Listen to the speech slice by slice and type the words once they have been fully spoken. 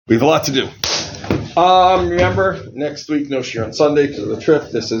We have a lot to do. Remember, next week, no shir on Sunday because of the trip.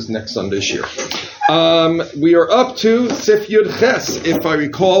 This is next Sunday's shir. We are up to Sif Yud Ches, if I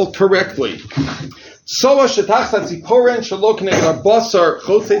recall correctly. Soa shetachas tziporen shelo k'neged basar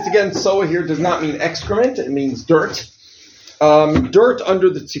chotzeitz. Again, soa here does not mean excrement; it means dirt. Dirt under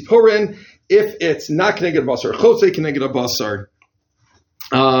the tziporen. If it's not k'neged basar, chotzeitz k'neged basar.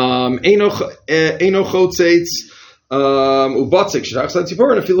 Eino chotzeitz ubatzik shetachas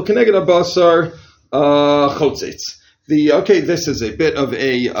tziporen. If you look k'neged basar, chotzeitz. This is a bit of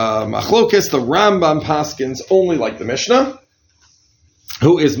a machlokes. The Rambam paskins only like the Mishnah,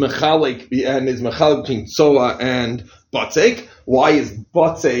 who is mechalik and is mechalik between tzoa and batzek. Why is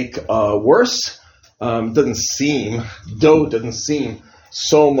batzek worse? Dough doesn't seem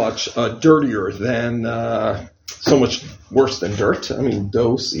so much dirtier than so much worse than dirt. I mean,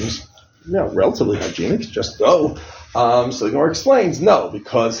 dough seems relatively hygienic, just dough. So the Gemara explains no,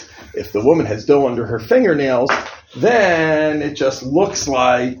 because if the woman has dough under her fingernails, then it just looks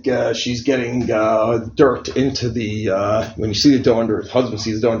like she's getting dirt into the, when you see the dough under, her husband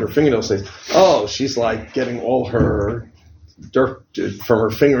sees the dough under her fingernails, says, oh, she's like getting all her dirt from her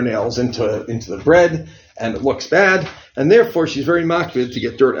fingernails into the bread, and it looks bad, and therefore she's very makbid to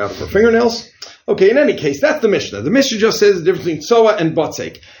get dirt out of her fingernails. Okay, in any case, that's the Mishnah. The Mishnah just says the difference between tzoa and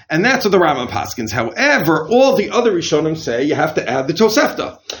batzek, and that's what the Rambam paskins. However, all the other Rishonim say you have to add the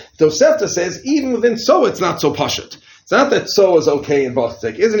Tosefta. Tosefta says even within tzoa it's not so pashut. It's not that tzoa is okay in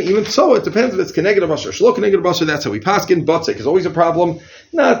batzek, isn't it? Even tzoa, it depends if it's keneged basar, shlo keneged basar. That's how we paskin. Batzek is always a problem.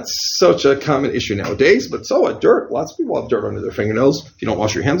 Not such a common issue nowadays, but tzoa, dirt. Lots of people have dirt under their fingernails if you don't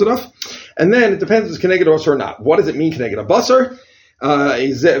wash your hands enough. And then it depends if it's keneged basar or not. What does it mean keneged basar? Okay,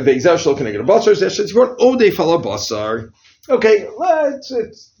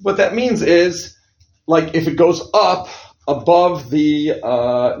 what that means is, like, if it goes up above the,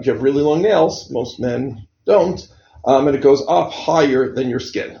 if you have really long nails, most men don't, and it goes up higher than your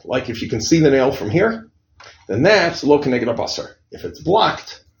skin. Like, if you can see the nail from here, then that's lo keneged basar. If it's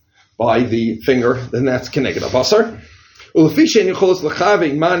blocked by the finger, then that's keneged basar. And then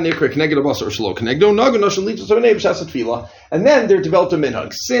they're developed a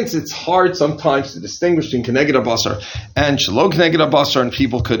minhag. Since it's hard sometimes to distinguish between keneged basar and shelo keneged basar, and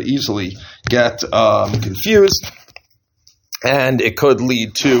people could easily get confused, and it could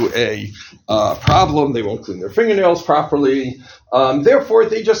lead to a problem. They won't clean their fingernails properly. Therefore,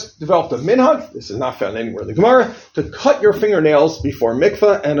 they just developed a minhag. This is not found anywhere in the Gemara, to cut your fingernails before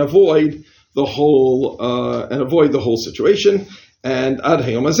mikvah and avoid the whole situation. And ad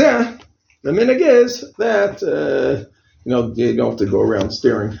hayom hazeh, the minhag is that you don't have to go around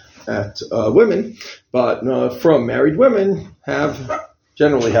staring at women, but from married women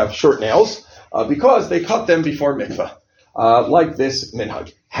generally have short nails because they cut them before mikvah, like this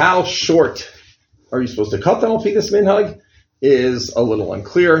minhag. How short are you supposed to cut them? Al pi this minhag is a little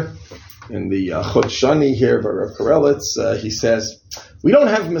unclear. In the Chut Shani here by Rav Karelitz, he says, we don't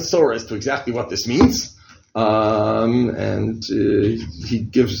have Masorah as to exactly what this means. And he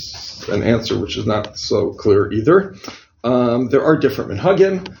gives an answer which is not so clear either. There are different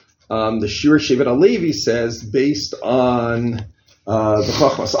minhagim. The Shir Shevet HaLevi says, based on the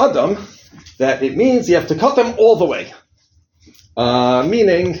Chachmas Adam, that it means you have to cut them all the way.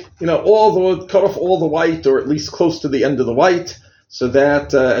 Meaning, cut off all the white, or at least close to the end of the white, so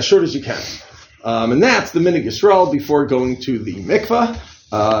that as short as you can. And that's the minhag Yisrael before going to the mikvah.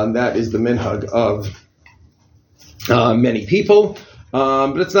 That is the minhag of many people.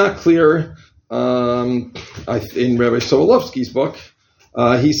 But it's not clear. In Rabbi Sobolovsky's book,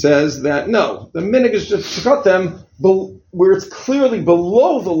 he says that no, the minhag is just to cut them where it's clearly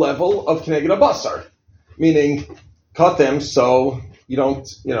below the level of keneged basar. Meaning, cut them so you don't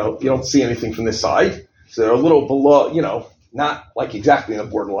see anything from this side. So they're a little below, not like exactly in the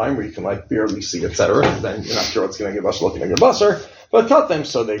borderline where you can like barely see, etc. Then you're not sure what's going to give us looking at your basar, but cut them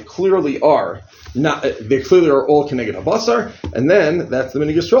so they clearly are not. They clearly are all keneged basar, and then that's the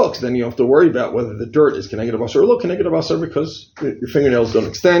minhag Yisrael. Because then you don't have to worry about whether the dirt is keneged basar or lo keneged basar, because your fingernails don't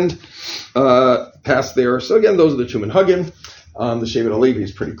extend past there. So again, those are the two minhagim. The Shevet HaLevi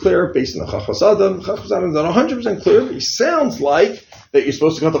is pretty clear based on the Chachmas Adam. Chachmas Adam is not 100% clear, but it sounds like that you're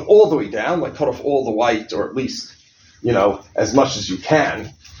supposed to cut them all the way down, like cut off all the white, or at least as much as you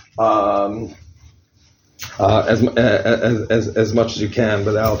can, as much as you can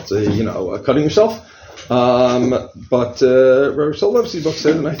without, cutting yourself. But Rabbi Solovsky's book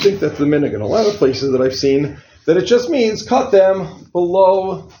said, and I think that's the minhag in a lot of places that I've seen, that it just means cut them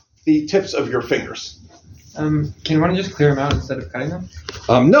below the tips of your fingers. Can one just clear them out instead of cutting them?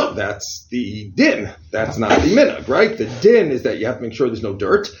 No, that's the din. That's not the minhag, right? The din is that you have to make sure there's no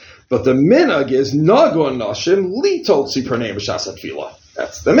dirt. But the minhag is nagon nashim litol tzipranei b'shas tefillah.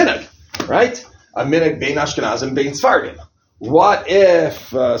 That's the minhag, right? A minhag bein Ashkenazim bein Sfardim. What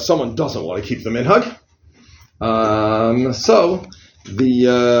if someone doesn't want to keep the minhag? So the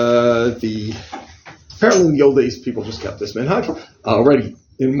apparently in the old days people just kept this minhag. Already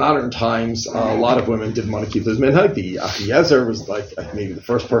in modern times, a lot of women didn't want to keep this minhag. The Achiezer was like maybe the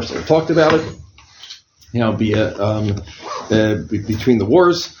first person who talked about it. Between the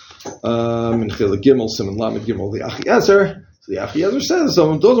wars. In Chiluk Gimel, Simon Lamed Gimel, the Achiezer. So the Achiezer says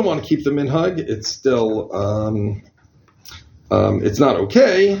someone doesn't want to keep the minhag. It's still, it's not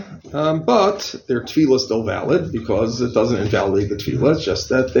okay, but their tefillah is still valid because it doesn't invalidate the tefillah. It's just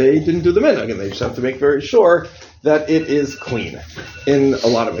that they didn't do the minhag, and they just have to make very sure that it is clean. In a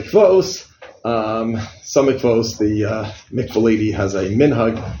lot of mikvos, some mikvos, the mikvah lady has a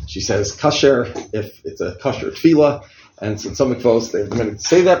minhag. She says kasher if it's a kasher tefillah. And so in some mikvos, they have the minhag to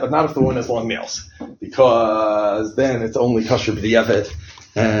say that, but not if the one has long nails, because then it's only kasher b'diavad,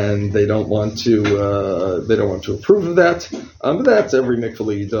 and they don't want to approve of that. But that's every mikvah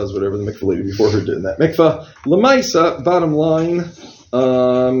lady does whatever the mikvah lady before her did in that mikvah. L'maisa, bottom line,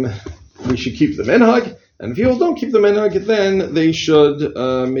 we should keep the minhag, and if people don't keep the minhag, then they should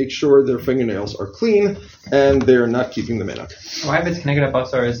make sure their fingernails are clean and they're not keeping the minhag. Why if it's connected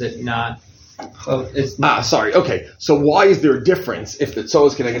up, or is it not? Well, it's not. Sorry. Okay. So why is there a difference if the tzol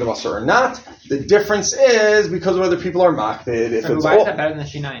is connected to basar or not? The difference is because whether people are makbid. If it's why is that better than the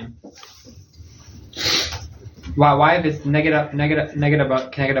shinayim? Why if it's negative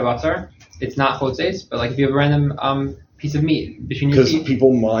basar, it's not chotzeis, but like if you have a random piece of meat between your teeth. Because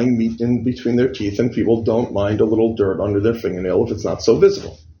people mind meat in between their teeth, and people don't mind a little dirt under their fingernail if it's not so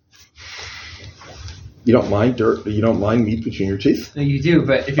visible. You don't mind dirt, but you don't mind meat between your teeth? No, you do,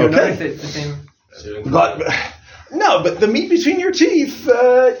 but if you don't notice it's the same. But the meat between your teeth,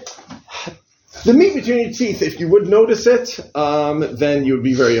 if you would notice it, then you would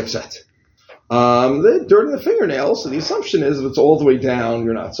be very upset. The dirt in the fingernails, so the assumption is if it's all the way down,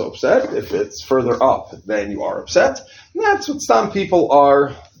 you're not so upset. If it's further up, then you are upset. And that's what Stam people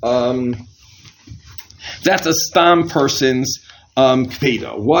are. That's a Stam person's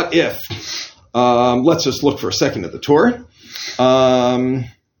kpeda. What if? Let's just look for a second at the Torah.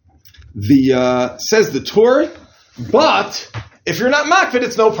 Says the Torah, but if you're not makbid,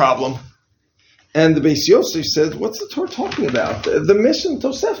 it's no problem. And the Beis Yosef said, what's the Torah talking about? The Mishnah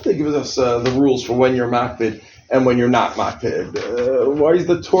Tosefta gives us the rules for when you're makbid and when you're not makbid. Why is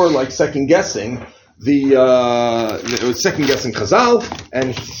the Torah like second guessing? Second guessing Chazal,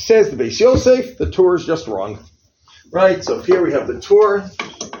 and he says the Beis Yosef, the Torah is just wrong. Right, so here we have the Torah.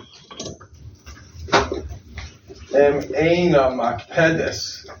 Eina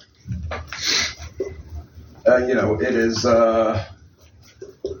makpedes. It is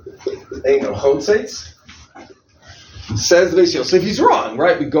Eino chotzeitz. Says the Beis Yosef, he's wrong,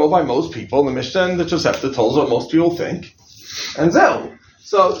 right? We go by most people. The Mishnah and the Tosefta tells us what most people think. And Zel.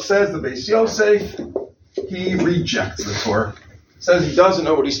 So says the Beis Yosef, he rejects the Torah. Says he doesn't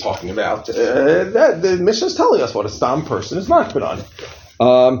know what he's talking about. The Mishnah is telling us what a stam person is makbid on.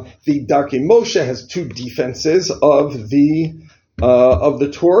 The Darkei Moshe has two defenses of the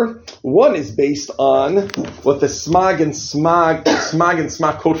Torah. One is based on what the Smag and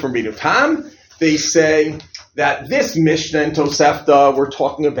Smag quote from Beit Tam. They say that this Mishnah and Tosefta we're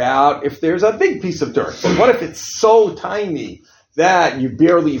talking about if there's a big piece of dirt. But what if it's so tiny that you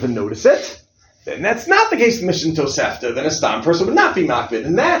barely even notice it? Then that's not the case in Mishnah and Tosefta. Then a stam person would not be makbid,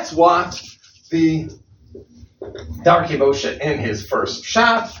 and that's what the Darkei Moshe in his first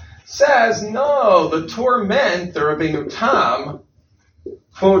shot says. No, the Torah meant the Rabbeinu Tam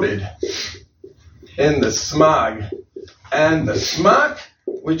quoted in the Smag and the Smak,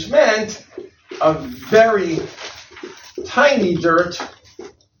 which meant a very tiny dirt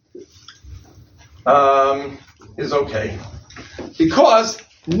is okay, because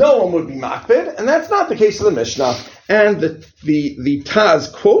no one would be makbid, and that's not the case of the Mishnah. And the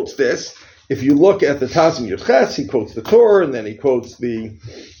Taz quotes this. If you look at the Taz in Yudches, he quotes the Torah, and then he quotes the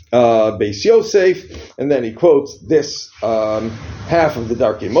Beis Yosef, and then he quotes this half of the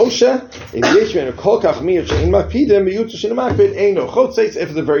Darkei Moshe. If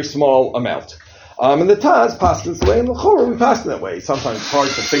it's a very small amount. And the Taz passes the way in the Chorah, we pass in that way. Sometimes it's hard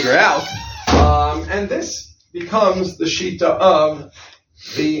to figure out. And this becomes the Shita of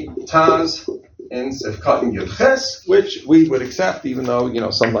the Taz in Sifkat and Yudches, which we would accept, even though,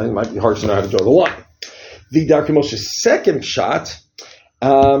 sometimes it might be hard to know how to draw the line. The Darkei Moshe's second shot,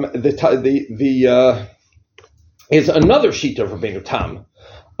 the is another shita of Rabbeinu Tam,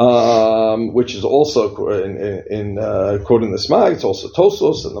 which is also in quoted in the Smag. It's also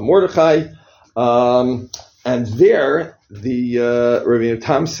Tosos and the Mordechai, and there the Rabbeinu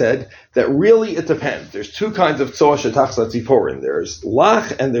Tam said that really it depends. There's two kinds of tzoa shetachzat ziporin. There's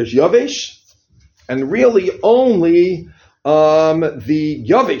lach and there's yavesh, and really only the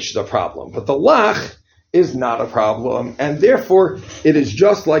yavesh is a problem, but the lach is not a problem, and therefore it is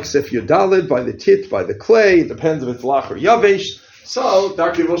just like Sif Yudalid by the tit, by the clay. It depends if it's lach or yavesh. So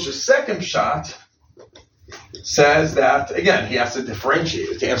Dr. Moshe's second shot says that, again, he has to differentiate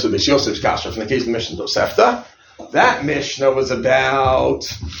it to answer this Yosef's kasha from the case of the Mishnah Tosefta. That Mishnah was about,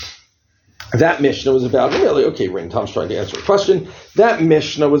 really, okay, Rain, Tom's trying to answer a question. That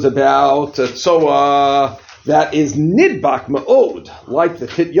Mishnah was about tzoa that is nidbak ma'od, like the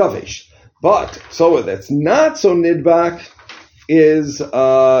tit yavesh. But tzoa that's not so nidbak is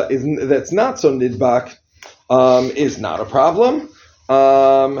not a problem.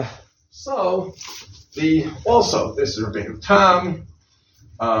 This is Rabbeinu Tam,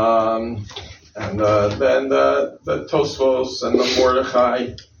 and then the Tosfos and the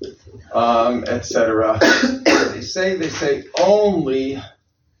Mordechai, etc. They say only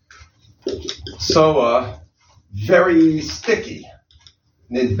tzoa very sticky,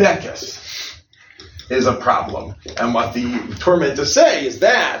 nidbekes, is a problem. And what the tormentors say is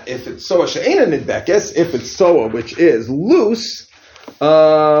that if it's tzoa she'ena nidbekes, if it's tzoa which is loose,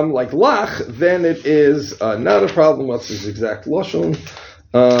 like lach, then it is not a problem. What's his exact lashon?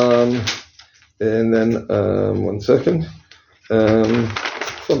 And then 1 second,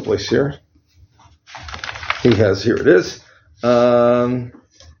 someplace here. Here it is.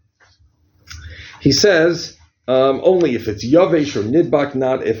 He says only if it's yavesh or nidbak,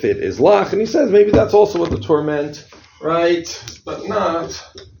 not if it is lach. And he says maybe that's also what the torment, right? But not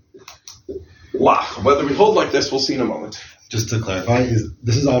lach. Whether we hold like this, we'll see in a moment. Just to clarify,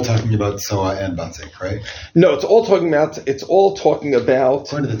 this is all talking about tzoa and batzik, right? No, it's all talking about. According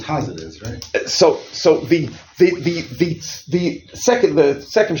to the Taz, it is, right? So the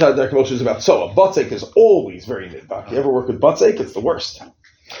second shot of Dr. Moshe is about tzoa. Batzik is always very nidbak. You ever work with batzik? It's the worst.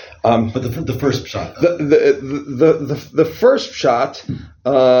 But the first shot,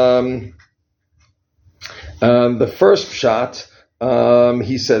 the first shot,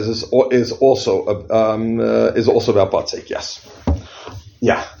 he says is also about batzik. Yes,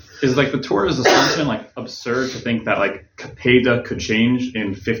 yeah. Is like the Torah's assumption like absurd to think that like Kapeda could change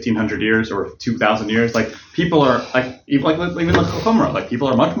in 1500 years or 2000 years? Like people are like even like Chochomra, like people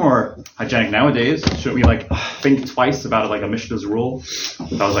are much more hygienic nowadays. Shouldn't we like think twice about it, like a Mishnah's rule?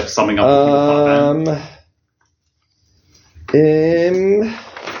 That was like summing up what people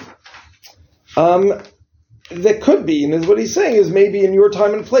thought then. There could be, and what he's saying is maybe in your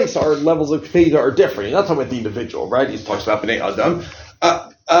time and place our levels of Kapeda are different. He's not talking about the individual, right? He talks about Bnei Adam.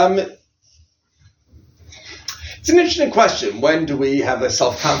 It's an interesting question. When do we have the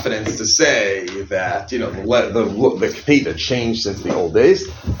self-confidence to say that, the Kapeda changed since the old days?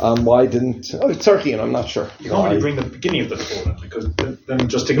 Why didn't... Turkey, and I'm not sure. You can't really bring the beginning of the Torah, because then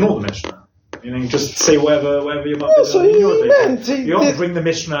just ignore the Mishnah. Just say whatever you want. So you don't bring the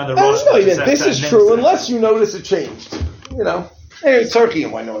Mishnah and the Rosh. No, this is true, unless you notice it changed. Anyway, Turkey,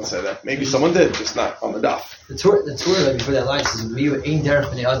 and why no one said that? Maybe someone did, just not on the daf. The Torah before that line says, "Ein derech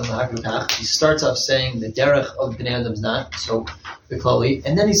b'nei adam l'hagru." He starts off saying the derech of b'nei adam is not so the klali,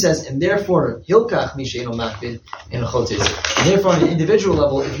 and then he says, and therefore hilkach mi she'eno makbid in chotes. And therefore, on an individual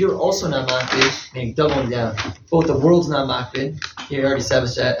level, if you're also not makbid, meaning doubling down, both the world's not makbid. He already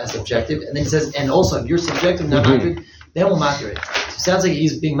established that as objective, and then he says, and also if you're subjective not makbid, then we'll makbid it. So it sounds like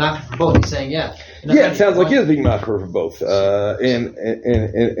he's being makbid for both. He's saying, yeah. It sounds like he is being makbid for both in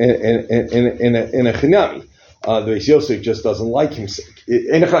a chinami. The Beis Yosef just doesn't like him.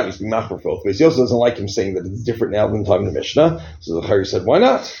 In a chinami, he's being makbid for both. Beis Yosef doesn't like him saying that it's different now than the time of the Mishnah. So the Chari said, why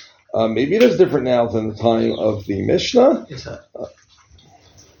not? Maybe it is different now than the time of the Mishnah.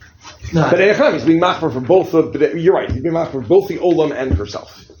 But in a chinami, he's being makbid for both. You're right. He's being makbid for both the Olam and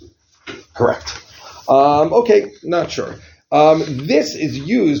herself. Correct. Okay, not sure. This is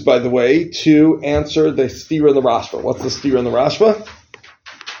used, by the way, to answer the stira in the Rashba. What's the stira in the Rashba?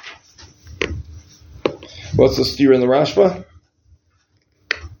 What's the stira in the Rashba?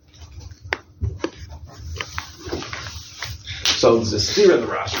 So there's a stira in the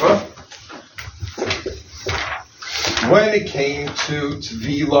Rashba. When it came to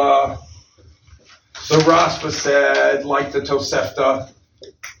Tvila, the Rashba said, like the Tosefta,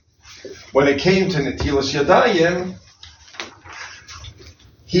 when it came to Netilas Yadayim,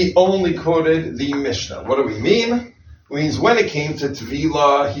 he only quoted the Mishnah. What do we mean? It means when it came to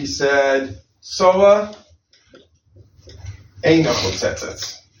Tvila, he said, Soa, Eino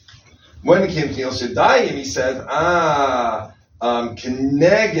chotzetzes. When it came to Hilchot Niddah, he said,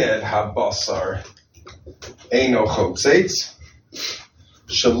 Keneged habasar eino chotzetz.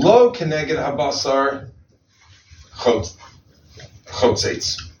 Shelo keneged habasar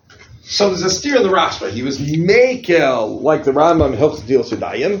chotzetz. So there's a steer in the Rashba. He was mekel like the Rambam in Hilchot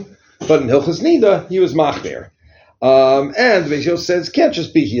Niddah, but in Hilchot Niddah he was machmir. And the Beis Yosef says can't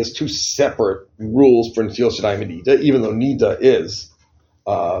just be he has two separate rules for Hilchot Niddah and Niddah, even though Niddah is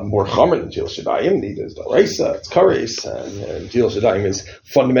more chomer than Hilchot Niddah. Niddah is d'oraisa, it's kares, and Hilchot Niddah is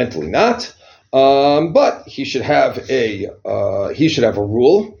fundamentally not. But he should have a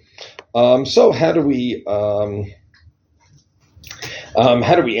rule. So how do we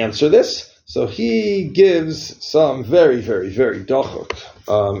answer this? So he gives some very, very, very dachuk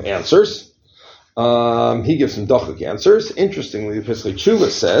answers. He gives some dachuk answers. Interestingly, the Pesach Tshuva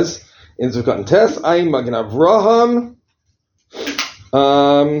says in Zukatan Tes, Ayin Magen Avraham,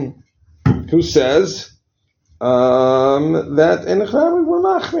 who says that in Echram we're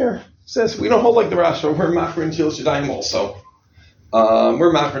machmir. Says we don't hold like the Rashba, we're machmir in Hilchot Niddah also.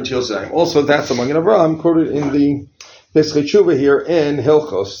 We're machmir in Hilchot Niddah also. That's the Magen Avraham quoted in the Pesach Tshuva here in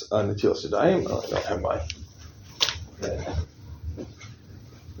Hilchos Hilchot Niddah. I don't have my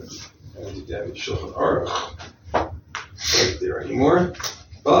Shulchan Aruch right there anymore,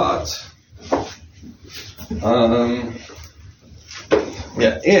 but in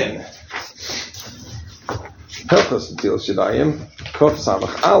Hilchos Hilchot Niddah, Kof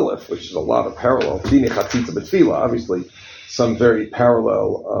Samach Aleph, which is a lot of parallel. Dini Chatzitza B'Tefillah, obviously, some very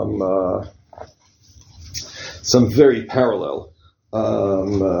parallel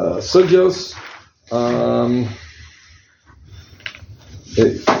sugyos.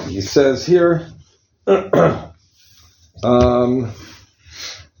 He says here,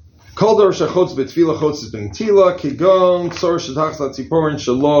 Kol dor shachotz b'tefillah chotz b'netila kigon tzor shetachs latziporin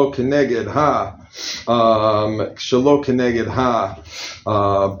shelo keneged ha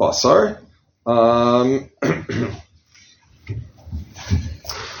basar.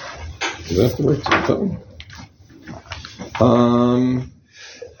 Is that the right time?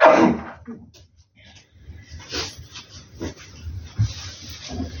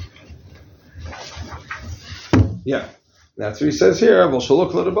 Yeah, that's what he says here. So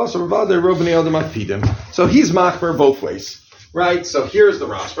he's machmer both ways, right? So here's the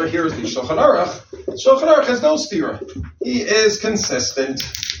Rashba, here's the Shulchan Aruch. Shulchan Aruch has no stira. He is consistent.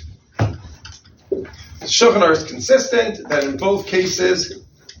 Shulchan Aruch is consistent that in both cases,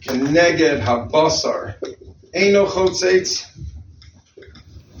 keneged habasar eino chotzetz,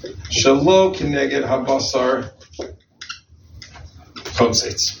 shelo keneged habasar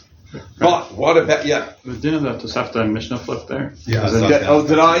chotzetz. But what about Didn't the Tosefta and Mishnah flip there? Yeah.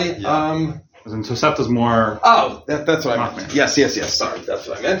 Did I? Yeah. Tosefta's more. Oh, that's what I meant. Yes. Sorry, that's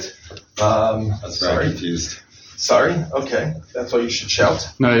what I meant. That's very confused. Sorry. Okay, that's why you should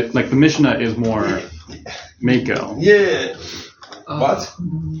shout. No, like the Mishnah is more Mako. Yeah. What?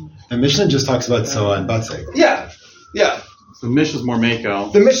 The Mishnah just talks about Soa and Batzek. Yeah. The Mishnah's more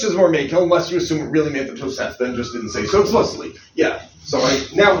Mako. The Mishnah is more Mako, unless you assume it really meant the Tosefta and just didn't say so explicitly. Yeah. So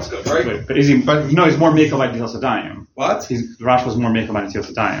now it's good, right? Wait, but is he? But no, he's more Mako by Hilchot Niddah. What? Rash was more Mako by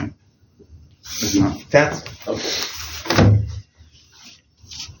Hilchot Niddah. That's okay.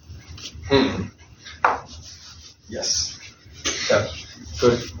 Yes. That's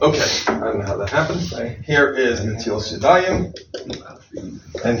good. Okay. I don't know how that happened. Here is Hilchot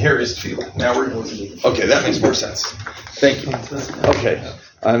Niddah, and here is Tefillah. Now we're okay. That makes more sense. Thank you. Okay.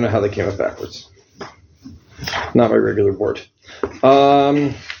 I don't know how they came up backwards. Not my regular board. It's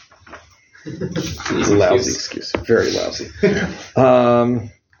a lousy excuse. Very lousy.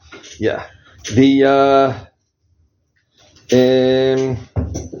 Yeah. How do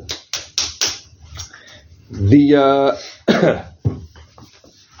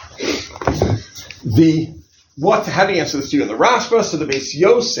you answer this to you in the Rashba? So the Beis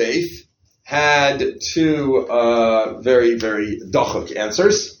Yosef had two very, very dachuk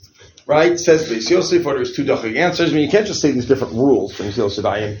answers. Right? Says Beis Yosef, or there's two dachuk answers. I mean, you can't just say these different rules for Hilchot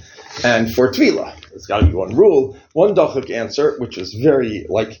Niddah and for Tefillah. There's got to be one rule. One dachuk answer, which is very,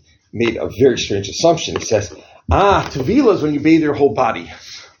 made a very strange assumption. He says, Tefillah is when you bathe your whole body.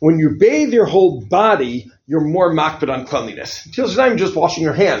 When you bathe your whole body, you're more makbid on cleanliness. Hilchot Niddah, you're just washing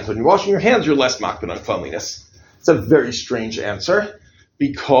your hands. When you're washing your hands, you're less makbid on cleanliness. It's a very strange answer,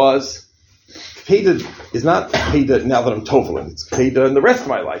 because Peda is not Peda now that I'm toveling. It's Peda in the rest of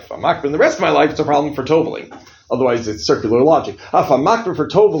my life. If I'm makbid in the rest of my life, it's a problem for toveling. Otherwise, it's circular logic. If I'm makbid for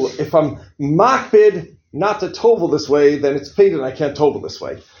tovel, if I'm makbid not to tovel this way, then it's Peda and I can't tovel this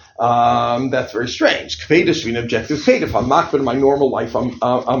way. That's very strange. Kpeda should be an objective kpeda. If I'm makbid in my normal life, I'm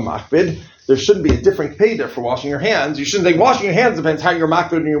makbid. There shouldn't be a different kpeda for washing your hands. You shouldn't think washing your hands depends how you're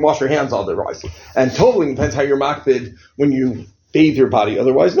makbid when you wash your hands otherwise. And totally depends how you're makbid when you bathe your body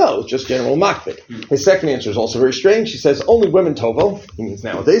otherwise. No, it's just general makbid. His second answer is also very strange. He says only women tovel. He means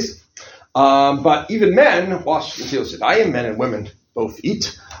nowadays. But even men wash netilas yadayim. Men and women both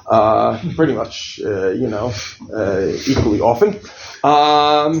eat. Pretty much, equally often.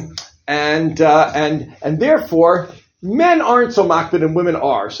 And therefore, men aren't so makbid and women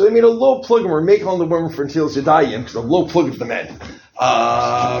are. So they made a low plug and we're making on the women for netilas yadayim because of the low plug of the men.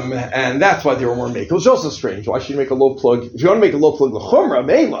 And that's why they were more makel. It's also strange. Why should you make a low plug? If you want to make a low plug l'chumra,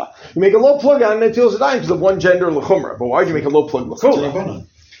 meila, you make a low plug on netilas yadayim because of one gender l'chumra. But why do you make a low plug l'chumra?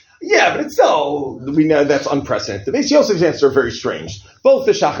 Yeah, but it's still, we know that's unprecedented. Beis Yosef's answer are very strange. Both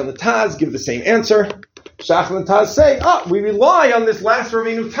the Shach and the Taz give the same answer. Shach and the Taz say, we rely on this last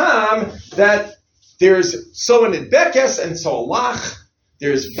Rabbeinu Tam that there's so an idbekes and so lach.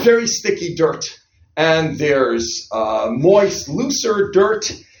 There's very sticky dirt. And there's moist, looser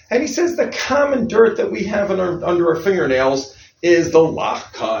dirt. And he says the common dirt that we have under our fingernails is the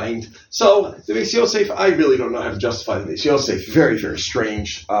lach kind. So the Beis Yosef, I really don't know how to justify the Beis Yosef. Very, very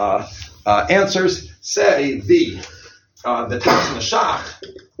strange answers. Say the Taz and the Shach,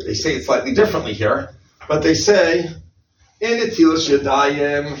 they say it slightly differently here, but they say in netilas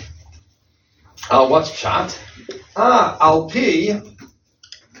yadayim, what's pshat? Al pi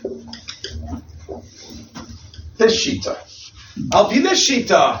this shita. Al pi this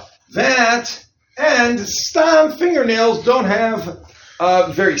shita that. And stam fingernails don't have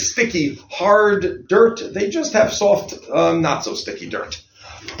very sticky, hard dirt. They just have soft, not so sticky dirt.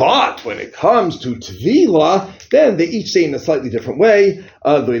 But when it comes to tvila, then they each say in a slightly different way.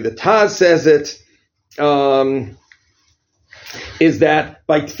 The way the Taz says it is that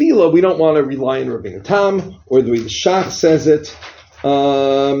by tvila we don't want to rely on Rabbeinu Tam, or the way the Shach says it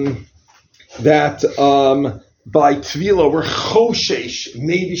that. By tvila, we're choshesh.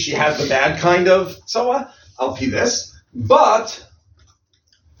 Maybe she has the bad kind of soa. I'll pee this. But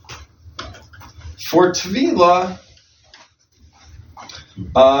for tvila,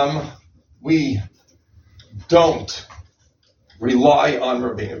 we don't rely on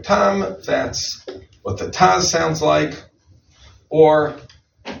Rabbeinu Tam. That's what the Taz sounds like. Or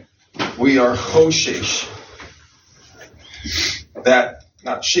we are choshesh. That,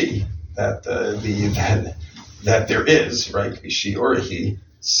 not she, that that there is, right, be she or a he,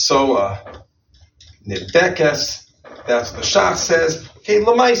 soa nidbekes, that's what the Shach says. Okay,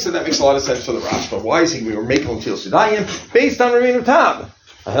 lamaisa, that makes a lot of sense for the Rashba. Why is he, we were making netilas yadayim based on Rabbeinu Tam.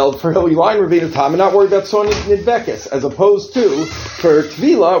 I held for we line Rabbeinu Tam and not worried about soa nidbekes, as opposed to for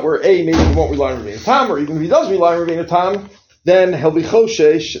tvila, where maybe he won't rely on Rabbeinu Tam, or even if he does rely on Rabbeinu Tam, then he'll be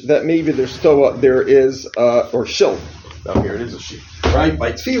choshesh that maybe there is, or shil. Oh, here it is a she. Right?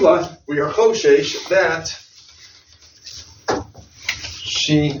 By tefillah, we are choshesh that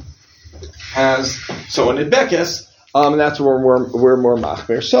she has so an idbekes, and that's where we're more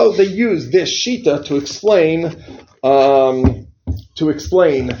machmir. So they use this shita to explain the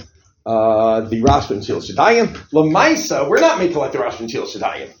Rashba and Netilas Yadayim. Lamaisa, we're not making like the Rashba and Netilas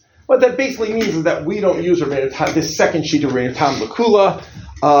Yadayim. What that basically means is that we don't use this second sheet of Rabbeinu Tam L'Kula.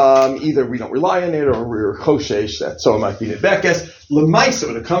 Either we don't rely on it or we're choshesh that so it might be nidbekes. Lamaisa,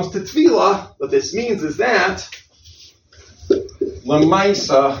 when it comes to tefillah, what this means is that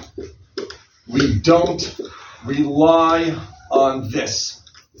lamaisa, we don't rely on this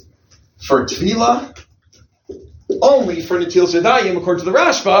for tefillah, only for netilas yadayim according to the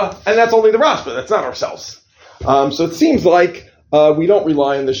Rashba, and that's only the Rashba. That's not ourselves. So it seems like we don't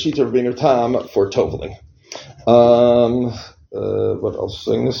rely on the sheet of Rabbeinu Tam for toveling. What else was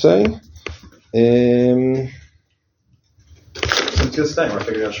I going to say? Netilas yadayim, I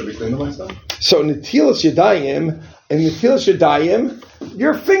figured out should be clean myself. So netilas yadayim, and netilas yadayim,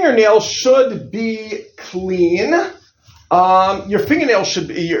 your fingernails should be clean. Your fingernails should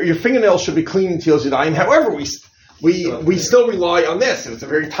be clean netilas yadayim. However, we still rely on this, and it's a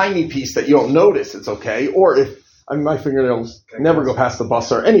very tiny piece that you don't notice. It's okay. Or if my fingernails never go past the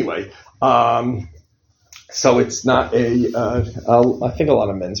basar anyway. So it's not I think a lot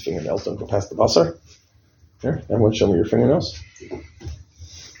of men's fingernails don't go past the basar. Here, everyone show me your fingernails.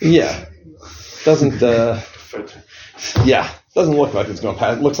 Yeah. Doesn't look like it's going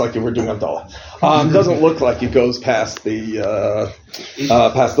past. It looks like we're doing Abdullah. Doesn't look like it goes past the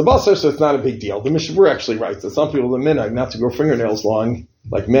basar, so it's not a big deal. The Mishabur actually writes that some people, the minhag not to grow fingernails long,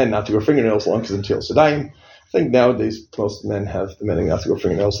 like men not to grow fingernails long because until Sedayim. I think nowadays most men have the minhag not to grow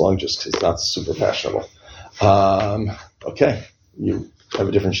fingernails long just because it's not super fashionable. Okay, you have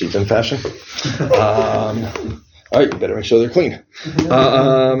a different sheet in fashion. All right, you better make sure they're clean.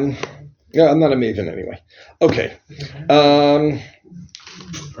 Yeah, I'm not a maven anyway. Okay.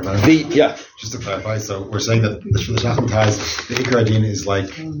 Just to clarify, so we're saying that the Shacham ties, the Ikar Adin is like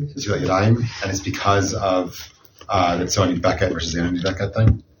Zilat Yadayim, and it's because of that Soani Becket versus the Anani Becket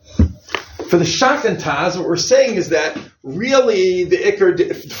thing? For the Shach and Taz, what we're saying is that really the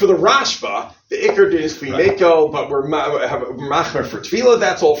Ikar, for the Rashba, the Ikar Din is Fimeko, but we're Machmer for Tefillah,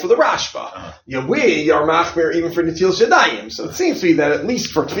 that's all for the Rashba. We are Machmer even for Netilas Yadayim. So it seems to be that at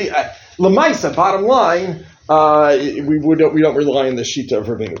least for Tefillah, Lamaisa, bottom line, we don't rely on the Shita of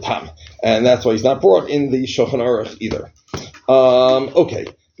Rabbeinu Tam. And that's why he's not brought in the Shulchan Aruch either. Okay,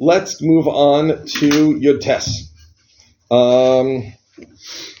 let's move on to Yud Tes. Yud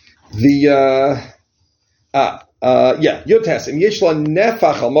Tes.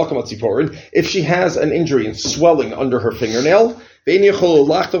 If she has an injury and swelling under her fingernail,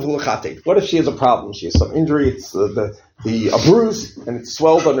 what if she has a problem? She has some injury, it's a bruise, and it's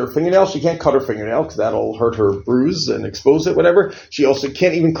swelled under her fingernail. She can't cut her fingernail because that'll hurt her bruise and expose it, whatever. She also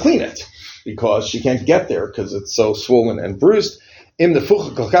can't even clean it because she can't get there because it's so swollen and bruised. If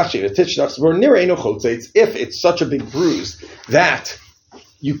it's such a big bruise that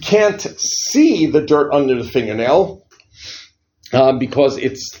you can't see the dirt under the fingernail because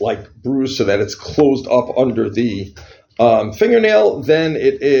it's like bruised so that it's closed up under the fingernail, then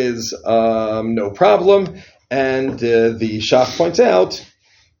it is no problem. And the Shach points out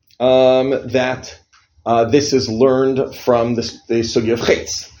that this is learned from the Sugya of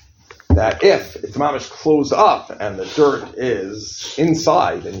Chetz. That if it's mamish closed up and the dirt is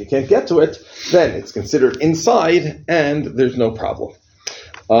inside and you can't get to it, then it's considered inside and there's no problem.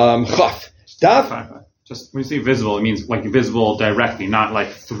 Just when you say visible, it means like visible directly, not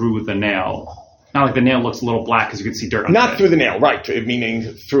like through the nail. Not like the nail looks a little black because you can see dirt on it. Not through the nail, right.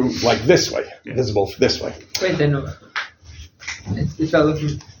 Meaning through, like this way. Yeah. Visible this way. Wait, then it's about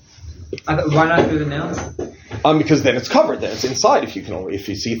looking... Why not through the nail? Because then it's covered. Then it's inside. If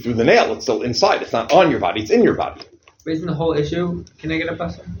you see it through the nail, it's still inside. It's not on your body. It's in your body. But isn't the whole issue Keneged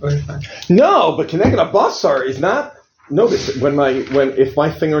Basar? No, but Keneged Basar is not... Notice if my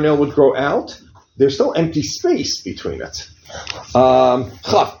fingernail would grow out, there's still empty space between it. A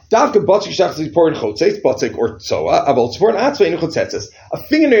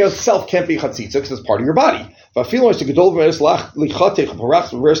fingernail itself can't be chatzitza because it's part of your body. Even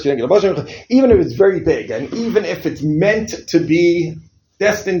if it's very big, and even if it's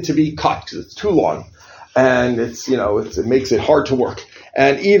destined to be cut because it's too long, and it makes it hard to work,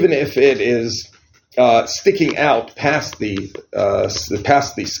 and even if it is sticking out past the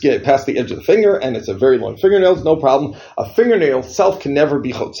skin, past the edge of the finger, and it's a very long fingernail, no problem. A fingernail itself can never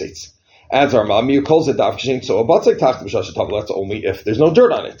be chotzeitz. Adds our mom, you calls it davkishin, so a batzek tach that's only if there's no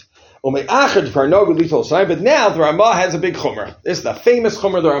dirt on it. But now the Ramah has a big chumrah. This is the famous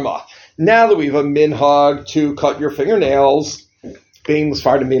chumrah of the Ramah. Now that we have a minhag to cut your fingernails, being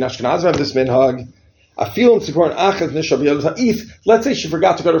Sfardim being Ashkenazim have this minhag. Let's say she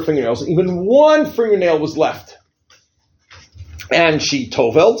forgot to cut her fingernails. Even one fingernail was left. And she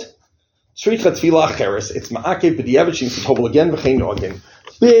toveld. It's ma'akev b'di'evet. She needs to tovel again.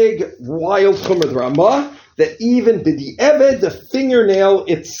 Big, wild chumrah of the Ramah that even b'di'evet, the fingernail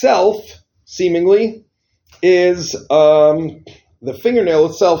itself, seemingly, is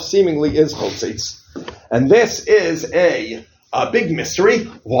chotzeitz. And this is a big mystery.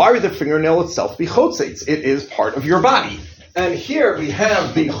 Why would the fingernail itself be chotzeitz? It is part of your body. And here we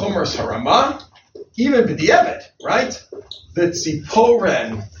have the Chumras Haramah, even b'di'evet, right? The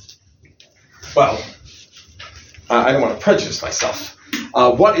tziporen. Well, I don't want to prejudice myself.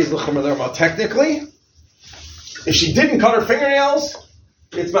 What is the Chumras Haramah technically? If she didn't cut her fingernails,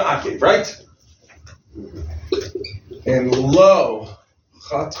 it's ma'akev, right? And lo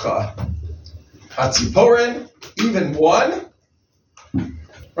chatcha hatziporen, even one.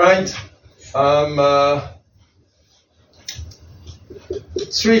 Right?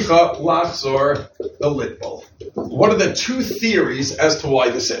 Tzricha lachzor the litbol. What are the two theories as to why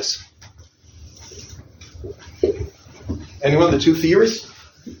this is? Anyone? The two theories?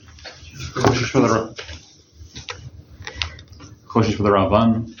 Koshish for the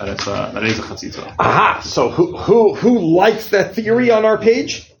Ravan. That is a chatzitza. Aha! So who likes that theory on our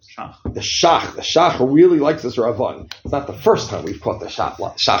page? The Shach really likes this Ravan. It's not the first time we've caught the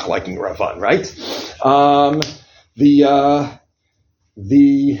Shach liking Ravan, right?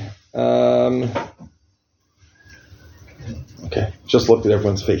 Okay, just looked at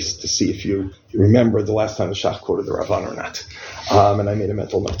everyone's face to see if you remember the last time the Shach quoted the Ravan or not. And I made a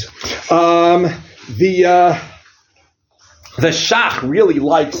mental note. The Shach really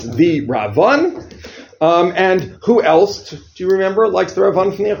likes the Ravan. And who else, do you remember, likes the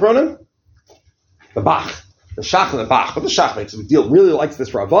Ravan from the Achronim? The Bach. The Shach and the Bach. But the Shach makes a big deal, really likes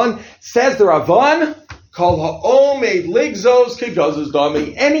this Ravan. Says the Ravan, Kol ha'omed ligzos kegazos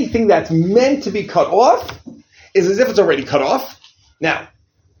dami. Anything that's meant to be cut off is as if it's already cut off. Now,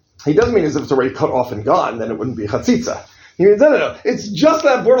 he doesn't mean as if it's already cut off and gone, then it wouldn't be chatzitza. He means, no. It's just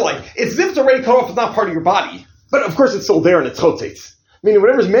that borderline. It's as if it's already cut off, it's not part of your body. But of course it's still there and it's chotzetz. Meaning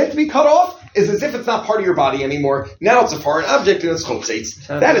whatever's meant to be cut off is as if it's not part of your body anymore. Now it's a foreign object and it's chotzetz.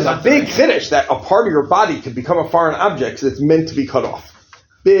 That is a big chiddush, that a part of your body could become a foreign object because it's meant to be cut off.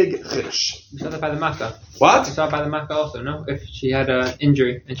 Big chiddush. We saw that by the Makkah. What? We saw it by the Makkah also, no? If she had an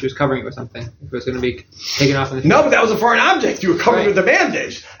injury and she was covering it with something, if it was going to be taken off in the future. No, but that was a foreign object. You were covered with a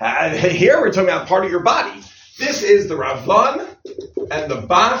bandage. Here we're talking about part of your body. This is the Ravan and the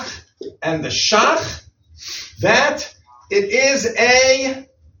Bach and the Shach. That it is a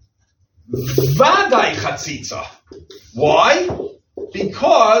Vadai Chatzitza. Why?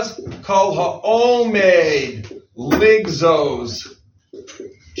 Because Kol ha'omed ligzos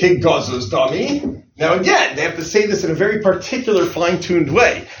kigazos dami. Now again, they have to say this in a very particular fine-tuned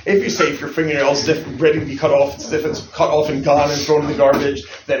way. If you say if your fingernail is ready to be cut off, it's as if it's cut off and gone and thrown in the garbage,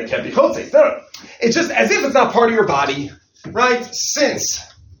 then it can't be chotzetz. No. It's just as if it's not part of your body, right? Since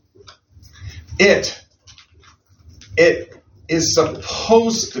it is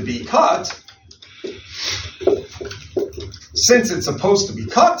supposed to be cut,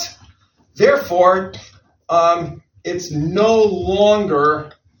 therefore, it's no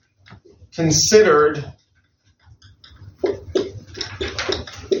longer considered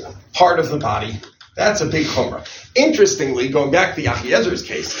part of the body. That's a big chumrah. Interestingly, going back to Yachiezer's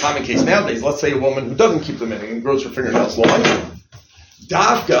case, common case nowadays, let's say a woman who doesn't keep them in and grows her fingernails long,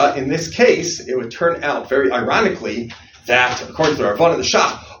 Davka, in this case, it would turn out very ironically that, according to the Ravan and the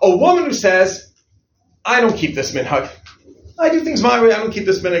Shach, a woman who says, I don't keep this minhag. I do things my way, I don't keep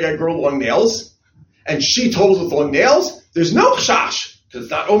this minhag, I grow long nails. And she told with long nails, there's no chash, because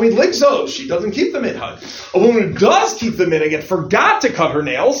it's not omid ligzos, she doesn't keep the minhag. A woman who does keep the minhag and forgot to cut her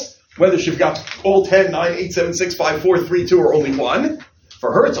nails, whether she's got all 10, 9, 8, 7, 6, 5, 4, 3, 2, or only one,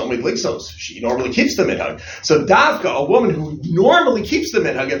 for her, it's only ligzos. She normally keeps the minhag. So davka, a woman who normally keeps the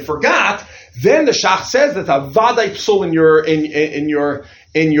minhag and forgot, then the shach says that a vaday psul in your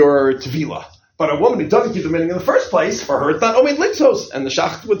tevila. But a woman who doesn't keep the minhag in the first place, for her, it's not omid ligzos. And the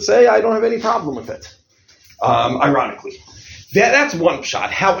shach would say, I don't have any problem with it. Ironically. That's one pshat.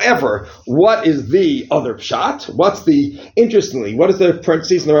 However, what is the other pshat? What does the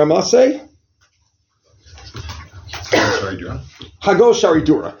parentheses in the Ramah say? Hagosh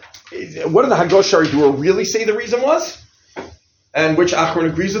Sharidura. What did the Hagosh Sharidura really say the reason was? And which Achron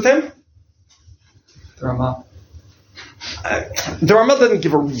agrees with him? The Ramah. The Ramah doesn't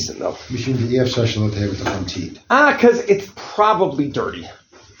give a reason, though. Because it's probably dirty.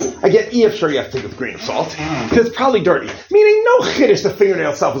 Again, sure you have to take it with a grain of salt, because it's probably dirty. Meaning, no chiddush, the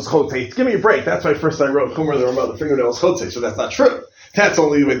fingernail itself is chotzetz. Give me a break. That's why first I wrote Kumer the Ramah, the fingernail is chotzetz, so that's not true. That's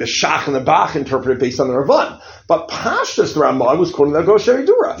only the way the Shach and the Bach interpret it based on the Ravan. But Pashtus, the Ramah, was quoting the Hagosh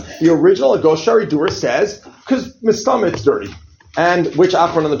Sharidura. The original Hagosh Sharidura says, because Mistama, it's dirty. And which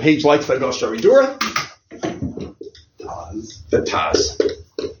Achron on the page likes the Hagosh Sharidura? The Taz.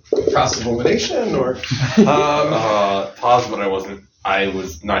 Process of elimination, or? Taz, but I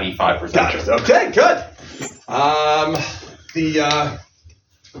was 95% Got it. sure. Okay, good.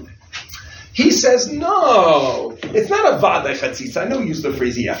 He says, no, it's not a vadei chatzitza. I know you use the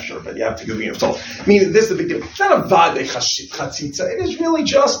phrase yefshur, but you have to give me a salt. I mean, this is the big deal. It's not a vadei chatzitza. It is really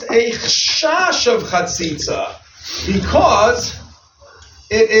just a chash of chatzitza, because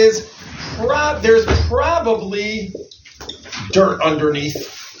it is there's probably dirt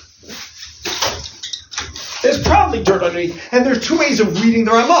underneath. There's probably dirt underneath, and there's two ways of reading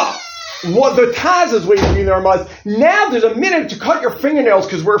the Ramah. What the Taz's way of reading the Ramah is, now there's a minute to cut your fingernails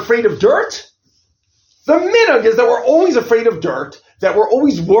because we're afraid of dirt. The minhag is that we're always afraid of dirt, that we're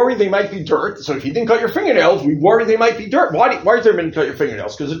always worried they might be dirt. So if you didn't cut your fingernails, we worry they might be dirt. Why is there a minute to cut your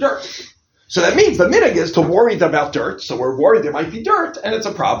fingernails? Because of dirt. So that means the minhag is to worry about dirt, so we're worried there might be dirt, and it's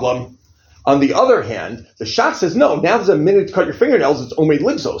a problem. On the other hand, the Shach says, no, now there's a minute to cut your fingernails, it's omed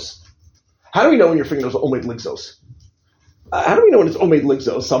ligzos. How do we know when your fingernails are omed ligzos? How do we know when it's omed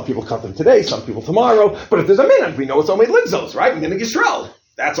ligzos? Some people cut them today, some people tomorrow. But if there's a minute, we know it's omed ligzos, right? Minhag Yisrael.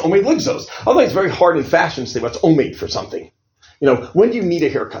 That's omed ligzos. Although it's very hard in fashion to say what's omed for something. When do you need a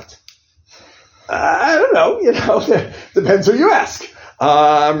haircut? I don't know. Depends who you ask.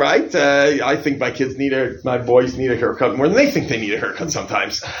 Right? I think my boys need a haircut more than they think they need a haircut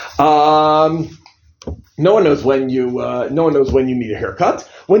sometimes. No one knows when you need a haircut.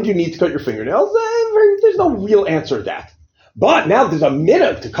 When do you need to cut your fingernails? There's no real answer to that. But now there's a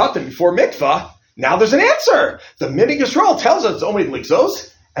minhag to cut them before mikvah. Now there's an answer. The minhag Yisrael tells us it's only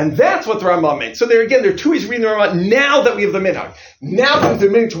ligzos, and that's what the Rambam meant. So there are two ways of reading the Rambam. Now that we have the minhag, now that we have the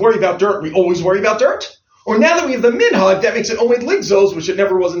minhag to worry about dirt, we always worry about dirt. Or now that we have the minhag, that makes it only ligzos, which it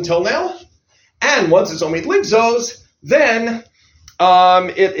never was until now. And once it's only ligzos, then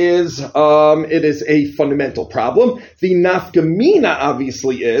it is a fundamental problem. The nafkamina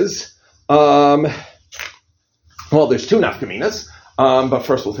obviously is, there's two nafkaminas. But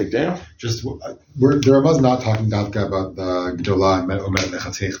first we'll take Daniel. Just, the Rambam's not talking about the Gdolah and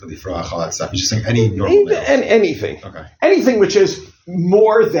all that stuff. He's just saying any normal nails. And anything. Okay. Anything which is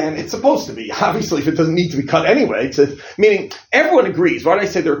more than it's supposed to be. Obviously, if it doesn't need to be cut anyway. Meaning, everyone agrees. Why did I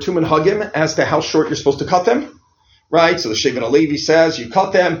say there are two minhagim as to how short you're supposed to cut them? Right? So the Shevet HaLevi says you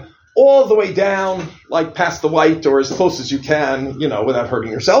cut them all the way down, like past the white, or as close as you can, without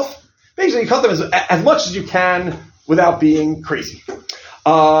hurting yourself. Basically, you cut them as much as you can without being crazy.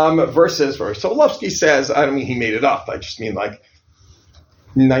 Versus where Solovsky says, I don't mean he made it up, I just mean like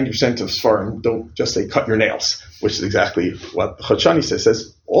 90% of Sfarim don't just say cut your nails, which is exactly what Chachani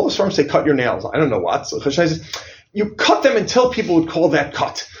says all the Sfarim say cut your nails. I don't know what. So Chachani says, you cut them until people would call that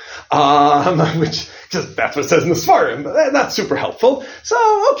cut. Which, just that's what it says in the Sfarim, but that's super helpful. So,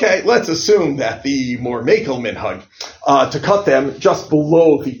 okay, let's assume that the more makel minhag, to cut them just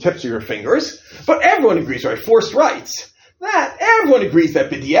below the tips of your fingers. But everyone agrees, right? Forced rights. That everyone agrees that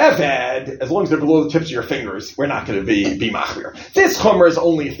b'diavad, as long as they're below the tips of your fingers, we're not going to be machmir. This chomer is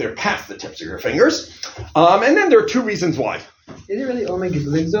only if they're past the tips of your fingers. And then there are two reasons why. Is it really omeg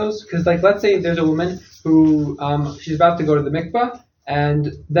ligzos? Because, let's say there's a woman who she's about to go to the mikvah,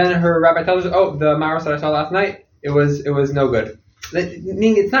 and then her rabbi tells her, "Oh, the maros that I saw last night, it was no good."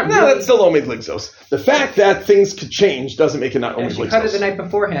 Meaning it's not. No, that's still omeg ligzos. The fact that things could change doesn't make it not omeg ligzos. She cut it the night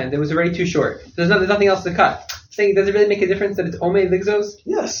beforehand. It was already too short. There's nothing else to cut. Saying, does it really make a difference that it's omeg ligzos?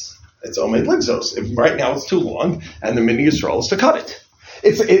 Yes, it's omeg ligzos. Right now it's too long, and the minhag Yisrael is to cut it.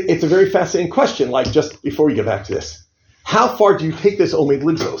 It's a very fascinating question. Just before we get back to this, how far do you take this omeg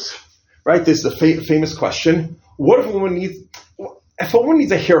ligzos? Right, this is a famous question. What if a woman needs? If a woman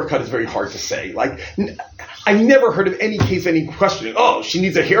needs a haircut, it's very hard to say. I've never heard of any case, any questioning. Oh, she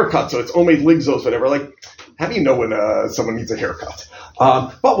needs a haircut, so it's omeg ligzos, whatever. How do you know when someone needs a haircut?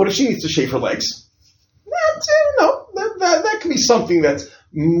 But what if she needs to shave her legs? That can be something that's a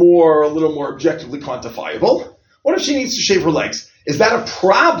little more objectively quantifiable. What if she needs to shave her legs? Is that a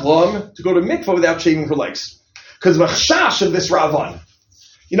problem to go to mikvah without shaving her legs? Because the chash of this Ravan.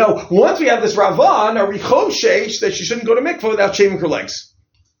 Once we have this Ravan, are we choshesh that she shouldn't go to mikvah without shaving her legs?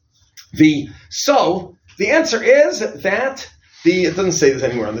 So the answer is that it doesn't say this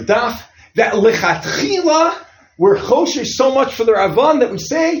anywhere on the daf, that lechatchila, we're choshesh so much for the Ravan that we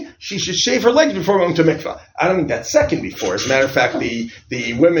say she should shave her legs before going to mikvah. I don't think that's second before. As a matter of fact, the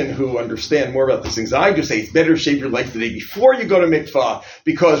women who understand more about these things than I do say it's better to shave your legs the day before you go to mikvah,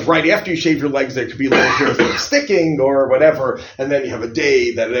 because right after you shave your legs there could be little hairs that are sticking or whatever, and then you have a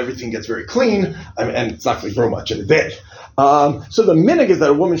day that everything gets very clean, and it's not going to grow much in a day. So the minhag is that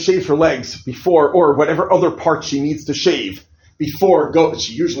a woman shaves her legs before, or whatever other part she needs to shave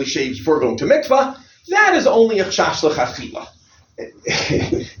she usually shaves before going to mikvah. That is only a chash l'chachila.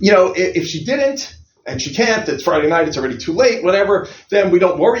 If she didn't, and she can't, it's Friday night, it's already too late, whatever, then we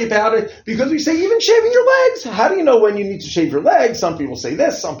don't worry about it, because we say even shaving your legs, how do you know when you need to shave your legs? Some people say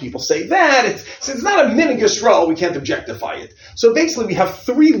this, some people say that. Since it's not a minhag Yisrael, we can't objectify it. So basically we have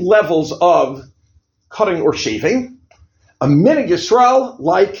three levels of cutting or shaving. A minhag Yisrael,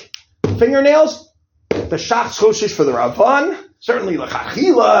 like fingernails, the shach choshesh for the Ravan, certainly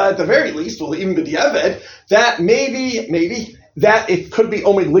l'chachila, at the very least, well, even b'diavad, that maybe, that it could be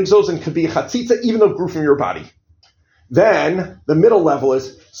omeg ligzos and could be a chatzitza, even though it grew from your body. Then, the middle level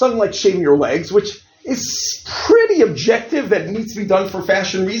is something like shaving your legs, which is pretty objective, that needs to be done for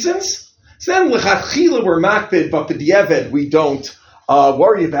fashion reasons. So then, l'chachila, we're makbid, but b'diavad, we don't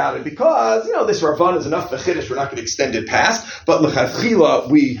worry about it, because, this Ravan is enough for chiddush, we're not going to extend it past, but l'chachila,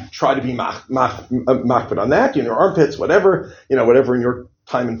 we try to be makbid on that, your armpits, whatever in your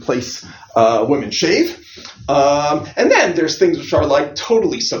time and place, women shave. And then there's things which are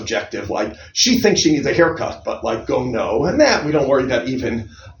totally subjective, like she thinks she needs a haircut, but go no, and that we don't worry about even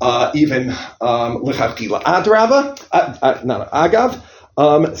l'chachila. Adrava, not agav.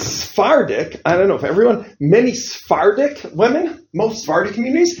 Sephardic, I don't know if many Sephardic women, most Sephardic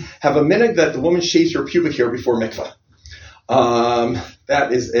communities, have a minhag that the woman shaves her pubic hair before mikvah.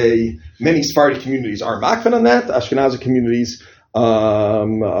 That is many Sephardic communities are makvan on that. The Ashkenazi communities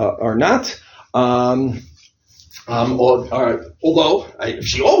are not. Although if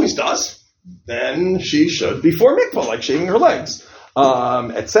she always does, then she should before mikvah, like shaving her legs,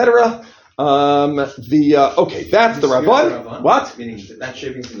 etc. Okay, that's the Rabban. What? Meaning that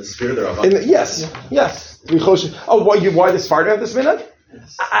shaving from the spirit of the Rabban. Yes. Oh, why the Sfardim have this minhag?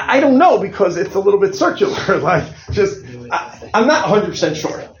 I don't know, because it's a little bit circular. I'm not 100%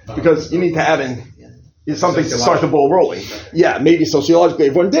 sure, because you need to add in something to start the ball rolling. Yeah, maybe sociologically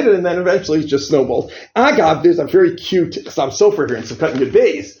everyone did it, and then eventually it just snowballed. Agav, there's a very cute Stam Sofer here in Sukkot and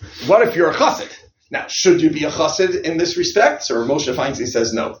Beis. What if you're a chassid? Now, should you be a chassid in this respect? Or Moshe Feinstein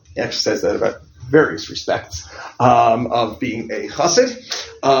says no. He actually says that about various respects of being a chassid.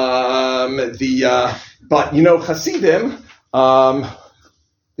 But Chassidim,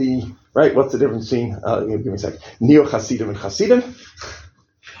 what's the difference between, give me a second, Neo-Chassidim and Chassidim?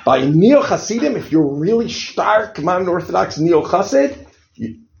 By Neo-Chassidim, if you're really stark, modern Orthodox Neo-Chassid,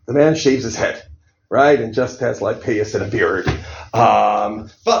 the man shaves his head, right? And just has like payas and a beard.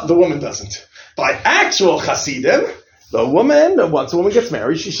 But the woman doesn't. By actual Chassidim, the woman, once a woman gets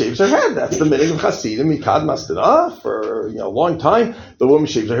married, she shaves her head. That's the minhag of Chassidim, Mikad Mastana, for a long time. The woman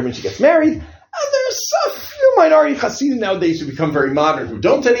shaves her head when she gets married. And there's a few minority Chassidim nowadays who become very modern who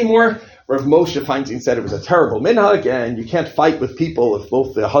don't anymore. Rav Moshe Feinstein said it was a terrible minhag, and you can't fight with people if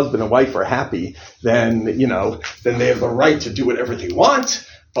both the husband and wife are happy. Then they have the right to do whatever they want.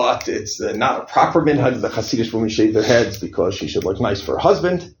 But it's not a proper minhag. The Hasidic women shave their heads because she should look nice for her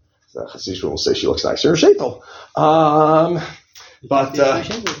husband. The Hasidic women will say she looks nicer in her sheitel. But thank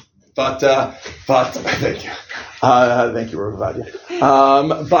you. Thank you, Rav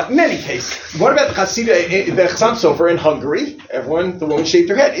Vadia. But in any case, what about the Chassam Sofer in Hungary? The woman shaved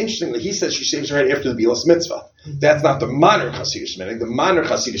her head. Interestingly, he says she shaves her head after the Bilas Mitzvah. That's not the modern Hasidic minhag. The modern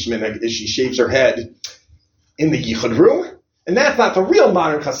Hasidic minhag is she shaves her head in the Yichud room. And that's not the real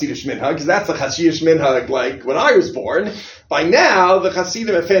modern Hasidic minhag, because that's the Hasidic minhag like when I was born. By now, the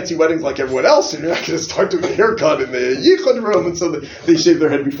Hasidim have fancy weddings like everyone else, and you're not going to start doing a haircut in the Yichud room, and so they shave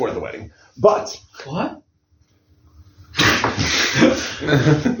their head before the wedding. But what?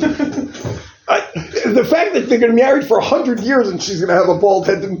 The fact that they're going to be married for 100 years and she's going to have a bald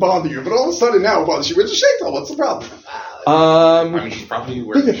head didn't bother you, but all of a sudden now it bothers you. It's a sheitel. What's the problem? She's probably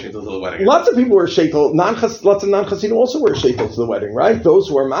wearing a sheitel to the wedding. Lots of people wear sheitel. Lots of non-Chassidim also wear sheitel to the wedding, right? Those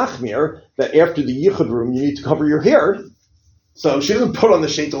who are machmir, that after the yichud room you need to cover your hair. So she doesn't put on the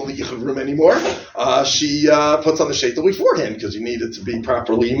sheitel in the yichud room anymore. She puts on the sheitel beforehand because you need it to be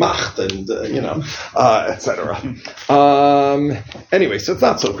properly macht and etc. Anyway, so it's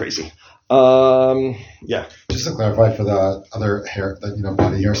not so crazy. Yeah. Just to clarify for the other hair,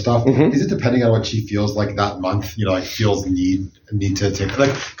 body hair stuff, is it depending on what she feels like that month? Feels need to take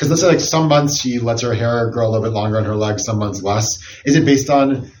because let's say some months she lets her hair grow a little bit longer on her legs, some months less. Is it based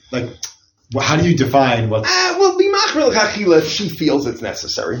on how do you define what? Be machmir l'chachila if she feels it's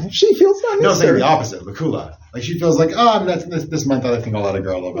necessary. If she feels not necessary, no, saying the opposite, l'kula. She feels like this month I think I'll let it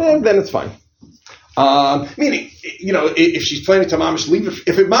grow a little bit. Then it's fine. Meaning, if she's planning to mamish leave it,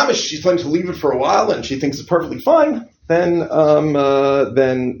 if she's planning to leave it for a while and she thinks it's perfectly fine, then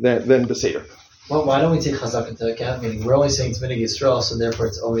beseder. Well, why don't we take chazak into account? Meaning, we're only saying it's minig Yisrael, so therefore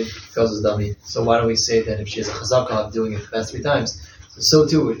it's only goes as dummy. So why don't we say that if she has a chazak of doing it the past 3 times, so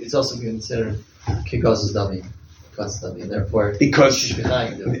too it's also being considered kigos as dummy, and therefore because she should be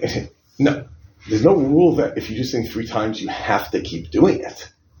chayav to do it. No, there's no rule that if you do something 3 times you have to keep doing it.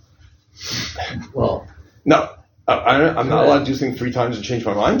 Well, no, I'm not allowed to do something 3 times and change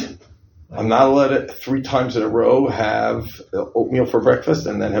my mind. I'm not allowed to 3 times in a row have oatmeal for breakfast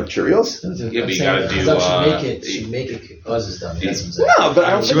and then have Cheerios. Yeah, but you gotta do. Should make it causes dummy. No, but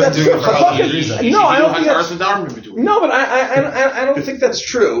I don't think that's true. No, I don't think that's. No, but I don't think that's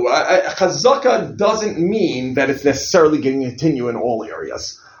true. Chazaka doesn't mean that it's necessarily going to continue in all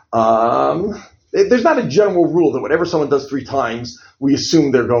areas. There's not a general rule that whatever someone does 3 times, we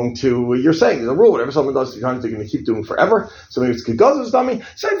assume they're going to, you're saying there's a rule, whatever someone does 3 times, they're going to keep doing forever. So maybe it's Kigaz's dummy.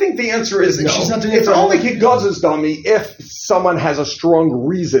 So I think the answer is no. She's not doing it's only Kigaz's dummy if someone has a strong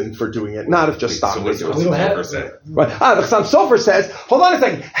reason for doing it, not if just stop. So what does the Sofer say? Right. The Chassam Sofer says, hold on a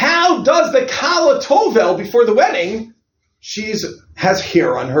second, how does the Kala Tovel before the wedding, has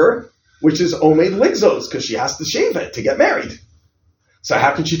hair on her, which is Omed Ligzos, because she has to shave it to get married. So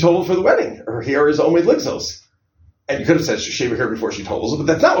how can she total for the wedding? Her hair is Omed Ligzos. And you could have said she shaved her hair before she totals it, but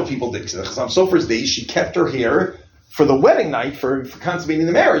that's not what people did. Because in the Chassam Sofer's days, she kept her hair for the wedding night, for consummating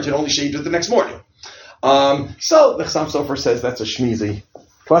the marriage, and only shaved it the next morning. So the Chassam Sofer says that's a shmeezy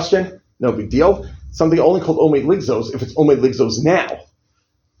question. No big deal. Something only called Omed Ligzos if it's Omed Ligzos now.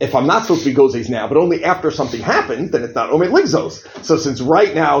 if I'm not supposed to be gozes now, but only after something happens, then it's not omid ligzos. So since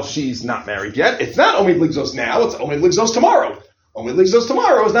right now she's not married yet, it's not omid ligzos now, it's omid ligzos tomorrow. Omid ligzos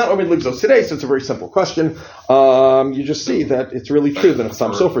tomorrow is not omid ligzos today, so it's a very simple question. You just see that it's really true that in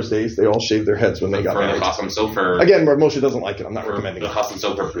Chassam Sofer's days, they all shaved their heads when they got married. Chassam Sofer, again, where Moshe doesn't like it, I'm not recommending the it. Chassam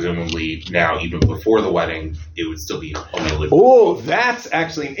Sofer, presumably now, even before the wedding, it would still be omid ligzos. Oh, that's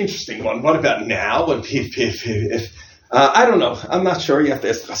actually an interesting one. What about now? If I don't know. I'm not sure. You have to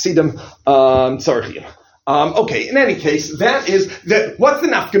ask Hasidim. Sorry. Okay. In any case, what's the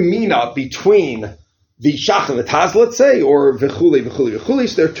nafkamina between the shach and the taz, let's say, or v'chuli.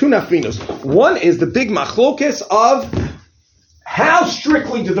 So there are two nafkaminos. One is the big machlokes of how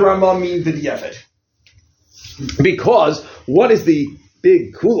strictly did the Rambam mean the diavad? Because what is the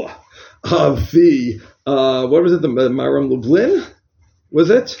big kula of the what was it? The Maram Lublin?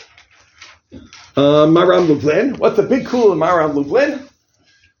 Was it? Maram Lublin. What's the big cool of Maram Lublin?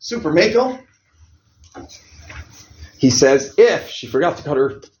 Super Mako. He says if she forgot to cut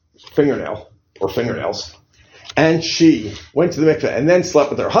her fingernail or fingernails, and she went to the mikveh and then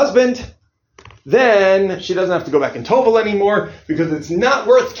slept with her husband, then she doesn't have to go back and tovel anymore because it's not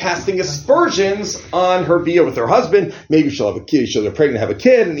worth casting aspersions on her bia with her husband. Maybe she'll have a kid, she'll get pregnant, have a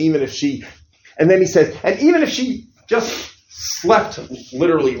kid, and even if she just slept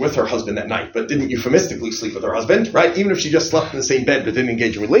literally with her husband that night, but didn't euphemistically sleep with her husband, right? Even if she just slept in the same bed but didn't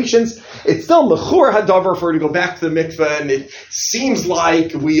engage in relations, it's still mechur hadavar for her to go back to the mikveh, and it seems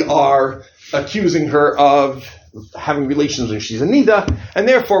like we are accusing her of having relations when she's a nida, and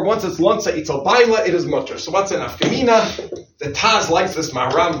therefore once it's lansa itzel baila, it is mutter. So what's in afkamina? The Taz likes this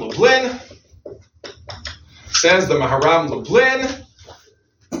Maharam Lublin. Says the Maharam Lublin,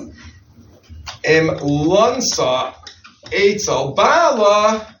 lansa Eitzel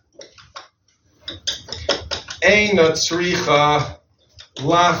Bala Eina Tzricha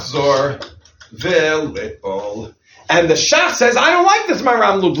Lachzor Velipol. And the Shach says, I don't like this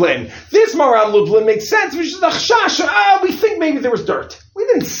Maram Lublin. This Maram Lublin makes sense, which is the Chash. We think maybe there was dirt. We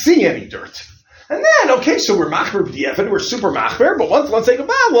didn't see any dirt. And then, okay, so we're machmer b'diavad, we're super machmer, but once say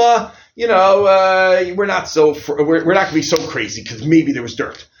Kabbalah, we're not going to be so crazy because maybe there was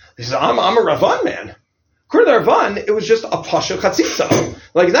dirt. He says, I'm a Ravan man. According to Ravan, it was just a pasha chatzitza.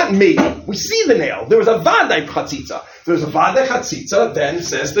 Like that maybe. We see the nail. There was a vadai chatzitza. There was a vadai chatzitza, then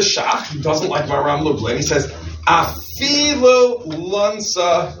says the Shach, who doesn't like Maram Lublin, he says, Afilu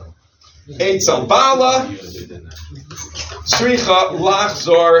lansa eitzel bala tzricha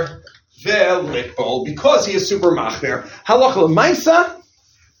lachzor ve'likbol, because he is super machmer. Halacha l'maisa,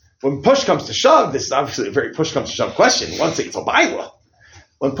 when push comes to shove, this is obviously a very push comes to shove question. Lansa eitzel baila.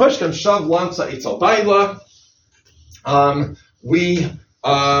 When push comes to shove, lansa eitzel baila, we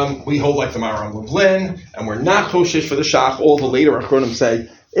hold like the Maram Lublin, and we're not choshesh for the Shach. All the later Achronim say,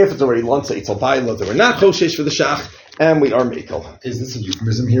 if it's already lansa itzel baila, then we're not choshesh for the Shach, and we are mekel. Is this a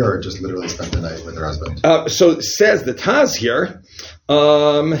euphemism here, or just literally spent the night with her husband? So it says the Taz here,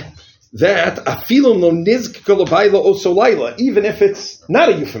 that afilum lo nizk baila oso laila, even if it's not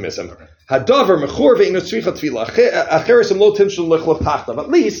a euphemism. Hadavar mechor ve'ino tzricha tefila acheres lo timshul lechlov tachtav. At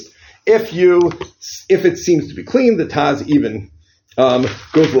least if it seems to be clean, the Taz even goes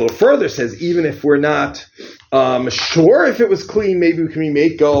a little further. Says even if we're not sure if it was clean, maybe we can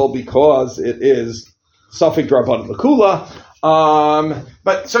make go because it is safek draban l'kula.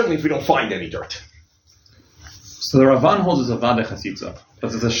 But certainly if we don't find any dirt. So the Ravan holds as a vade chasitza.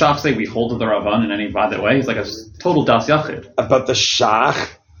 But does the Shach say we hold to the Ravan in any vade way? He's like a total das yachid. But the Shach,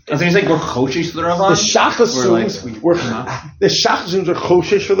 as in he's like we're choshesh to the Ravan. The Shach assumes we're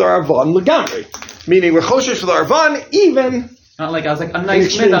choshesh for the Ravan legamri, meaning we're choshesh for the Ravan even. Not like I was like a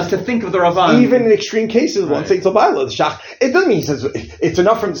nice midah to think of the Ravan. Even in extreme cases, one say it's a baila, the Shach. It doesn't mean he says it's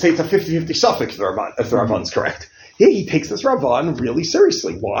enough for him to say it's a 50-50 suffix if the Ravan's correct. He takes this Ravan really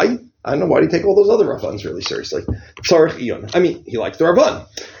seriously. Why? I don't know why he take all those other Ravans really seriously. Tzarech Iyun. I mean, he liked the Ravan.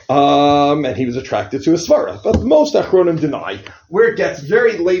 And he was attracted to a Svara. But most Achronim deny. Where it gets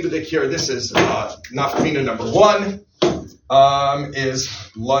very Levitic here, this is Nafkamina number 1, is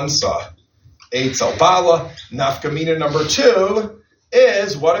Lansa Eitzel Bala. Nafkamina number 2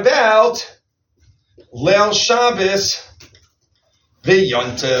 is, what about Leil Shabbos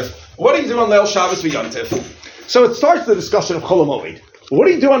V'Yontif? What do you do on Leil Shabbos V'Yontif? So it starts the discussion of Chol HaMoed. What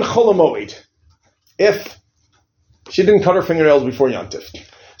do you do on Chol HaMoed if she didn't cut her fingernails before Yontif?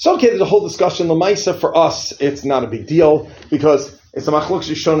 So okay, there's a whole discussion. The Maisa for us, it's not a big deal because it's a machlokes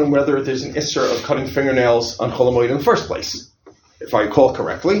Rishonim whether there's an isser of cutting fingernails on Chol HaMoed in the first place. If I recall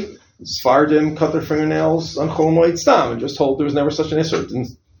correctly, Sfardim cut their fingernails on Chol HaMoed Stam and just told there was never such an isser.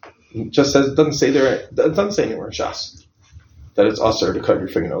 It doesn't say anywhere in Shas that it's usher to cut your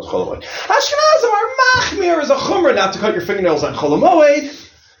fingernails Chol Hamoed. Ashkenazim are machmir as a chumrah not to cut your fingernails on Chol Hamoed,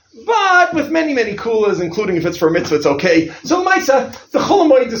 but with many, many kulas, including if it's for a mitzvah, it's okay. So Maisa, the Chol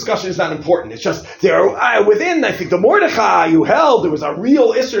Hamoed discussion is not important. It's just there within, I think, the Mordechai who held there was a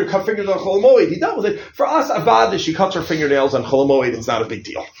real issue to cut fingernails on Chol Hamoed. He dealt with it. For us, Avad, she cuts her fingernails on Chol Hamoed, it's not a big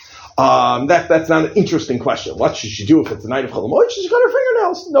deal. That's not an interesting question. What should she do if it's the night of Chol Hamoed? She should cut her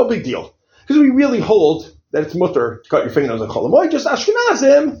fingernails. No big deal. Because we really hold that it's mutter to cut your fingernails on Chol Hamoed. Just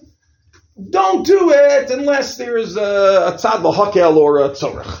Ashkenazim, don't do it unless there's a tzad l'hakel or a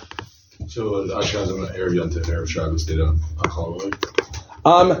tzorach. So the Ashkenazim and Erev Yontif and Erev Shabbos did on Chol Hamoed?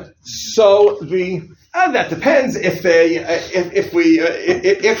 That depends. If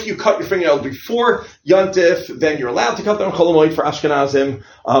you cut your fingernail before Yontif, then you're allowed to cut them on Chol Hamoed for Ashkenazim.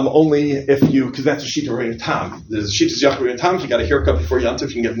 Only if because that's a shita Rein Tam. There's a shita Yachar Rein Tam. If you got a haircut before Yontif,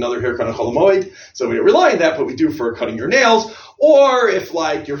 you can get another haircut on Chol Hamoed. So we don't rely on that, but we do for cutting your nails. Or if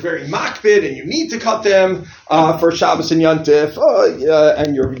you're very makbid and you need to cut them for Shabbos and Yontif,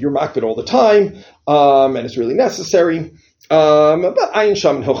 and you're makbid all the time, and it's really necessary. But Ayin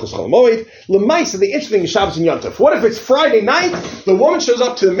Sham and Hilchos Chol Hamoed. L'maisa, the interesting thing is Shabbos and Yontif. What if it's Friday night, the woman shows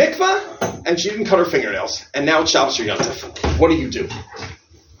up to the mikveh, and she didn't cut her fingernails, and now it's Shabbos or Yontif? What do you do?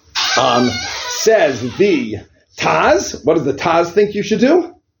 Says the Taz. What does the Taz think you should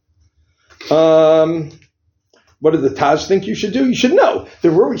do? What does the Taj think you should do? You should know.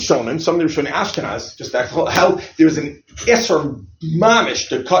 There were Rishonim, some of the Rishonim Ashkenaz, just how there was an Esser Mamish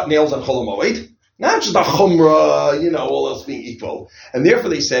to cut nails on Chol Hamoed. Not just a chumrah, all else being equal. And therefore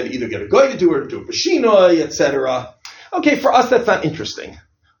they said either get a guy to do it or do a b'shinoi, etc. Okay, for us that's not interesting.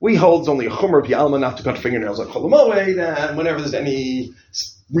 We hold it's only a chumrah b'alma not to cut fingernails on Chol Hamoed, and whenever there's any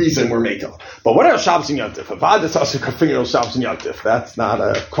reason we're making. But what else Shabbos and Yontif? Avad is also cut fingernails Shabbos and Yontif. That's not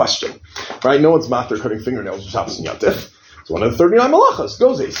a question. Right? No one's matter cutting fingernails Shabbos and Yontif. It's one of the 39 malachas,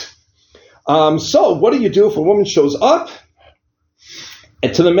 gozes. So what do you do if a woman shows up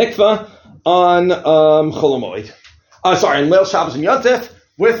to the mikveh on Chol Hamoed? On Leil Shabbos and Yontif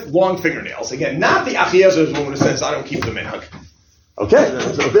with long fingernails. Again, not the Achiezer's woman who says, I don't keep the minhag. Okay,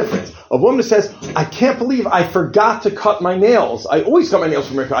 there's no difference. A woman who says, I can't believe I forgot to cut my nails. I always cut my nails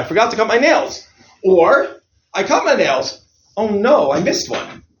for Mikvah. I forgot to cut my nails. Or, I cut my nails. Oh no, I missed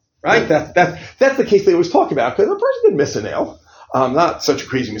one. Right? That's the case they always talk about, because a person can miss a nail. Not such a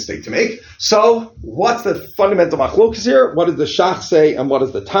crazy mistake to make. So, what's the fundamental machlokas here? What does the Shach say and what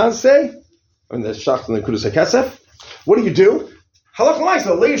does the Taz say? And the Shach and the Kudus HaKesef. What do you do? Halach l'maisa,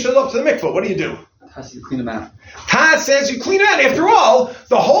 the lady shows up to the mikvah. What do you do? Taz, you clean them out. Taz says you clean it out. After all,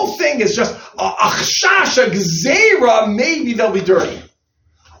 the whole thing is just a chash, a gzeira, maybe they'll be dirty.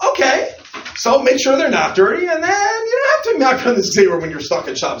 Okay, so make sure they're not dirty, and then you don't have to knock on the gzeira when you're stuck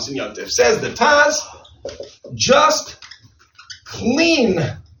in Shabbos and Yontif. Says the Taz, just clean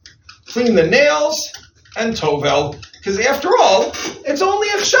the nails and tovel, because after all, it's only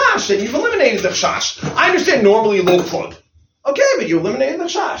a chash, and you've eliminated the chash. I understand normally you low plug. Okay, but you eliminated the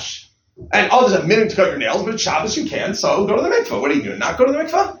chash. And there's a minute to cut your nails, but Shabbos you can, so go to the mikvah. What are you doing? Not go to the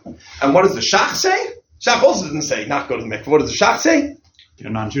mikvah? And what does the Shach say? Shach also doesn't say not go to the mikvah. What does the Shach say? Get a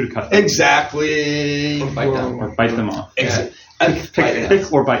non-Jew to cut them. Exactly. Or bite them off. Exactly.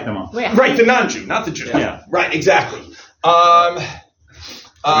 Pick or bite them off. Right, the non-Jew, not the Jew. Yeah. Right, exactly.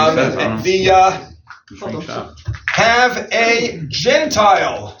 Have a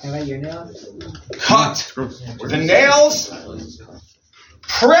Gentile cut the nails,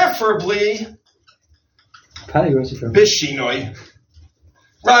 preferably bishinoi,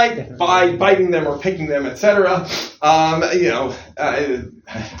 right? By biting them or picking them, etc. It's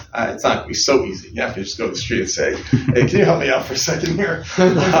not going to be so easy. You have to just go to the street and say, "Hey, can you help me out for a second here?"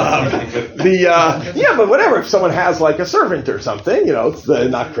 But whatever. If someone has like a servant or something, it's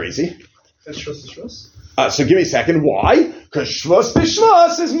not crazy. That's shvus. So give me a second. Why? Because shvus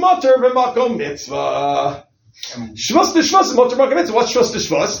b'shvus is mutter b'makom mitzvah. Shvus b'shvus is mutter b'makom mitzvah. What's shvus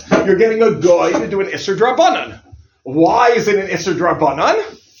b'shvus? You're getting a guy to do an Isser Drabanan. Why is it an Isser Drabanan?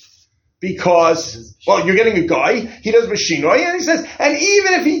 Because, you're getting a guy, he does Bashinoi, and he says, and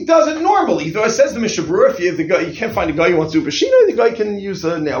even if he does it normally, though it says the Mishnah Berurah, if you can't find a guy who wants to do Bashinoi, the guy can use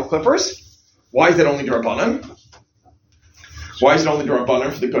the nail clippers. Why is it only Drabanan? Why is it only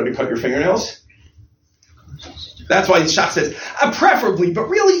Drabanan for the guy to cut your fingernails? That's why the Shach says, preferably, but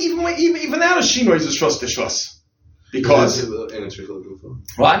really, even that is Shinoi is a Shvus B'Shvus. Because,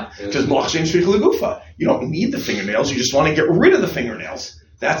 what? Because Malach Shein Shvicha L'Gufa. You don't need the fingernails, you just want to get rid of the fingernails.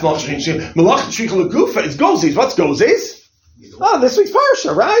 That's Malach Shein Shvicha. Malach Shvicha L'Gufa is Gozes. What's Gozes? This week's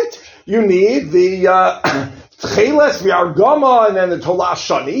Parsha, right? You need the Tcheles V'Argama and then the Tolas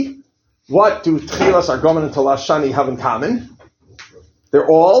Shani. What do Tcheles, Argama, and Tolas Shani have in common? They're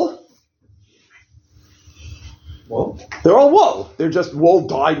all Well, They're all wool. They're just wool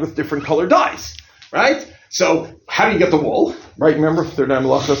dyed with different colored dyes, right? So how do you get the wool? Right? Remember third day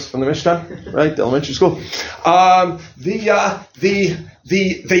Malachos from the Mishkan, right? The elementary school. They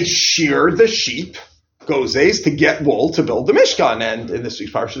shear the sheep, gozes, to get wool to build the Mishkan, and in this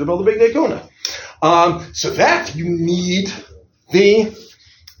week's parsha to build the Big Dekuna. So that you need the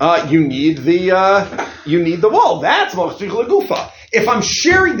wool. That's Malachos Lagufa. If I'm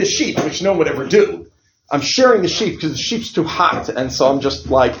shearing the sheep, which no one would ever do, I'm shearing the sheep because the sheep's too hot, and so I'm just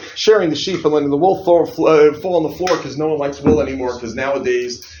like shearing the sheep and letting the wool fall on the floor because no one likes wool anymore because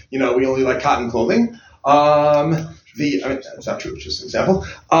nowadays, we only like cotton clothing. It's not true, it's just an example.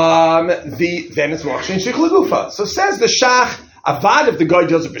 Then it's Malachos Shich Lagufa. So says the Shach, avad if the guy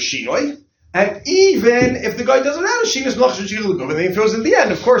does it b'shinoi, and even if the guy doesn't have a shin, it's Malachos Shich Lagufa. And then if it was at the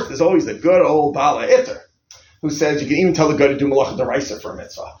end, of course, there's always the good old Bala Itter, who says you can even tell the guy to do Malacha D'Oraisa for a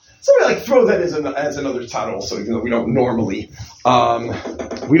mitzvah. So we throw that as another tzad also, even though we don't normally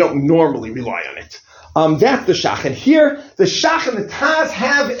rely on it. That's the Shach. And here, the Shach and the Taz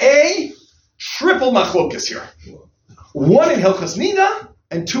have a triple machlokas here. One in Hilchot Niddah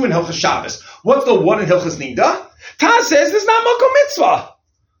and two in Hilchot Shabbos. What's the one in Hilchot Niddah? Taz says there's not makom mitzvah.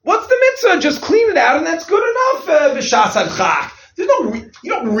 What's the mitzvah? Just clean it out and that's good enough. B'shas adchak. You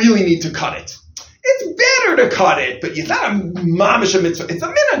don't really need to cut it. It's better to cut it, but it's not a mamish mitzvah. It's a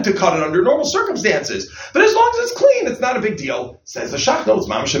minhag to cut it under normal circumstances. But as long as it's clean, it's not a big deal. Says the Shach, no, it's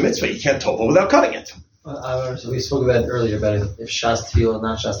mamish mitzvah. You can't tova without cutting it. So we spoke about it earlier about if Shas Tefillah,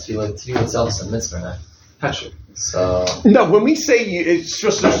 not Shas Tefillah. Tefillah itself is a mitzvah, right? Hatchet. So no, when we say it's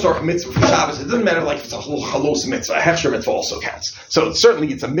just a sort of mitzvah for Shabbos, it doesn't matter if it's a whole halos mitzvah. A hechsher mitzvah also counts. So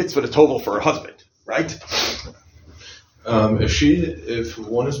certainly it's a mitzvah to tovel for her husband, right? If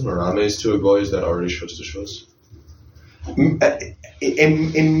one is merames to a goy, is that already shus to shus?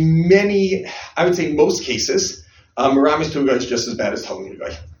 In many, I would say most cases, merames to a goy is just as bad as telling a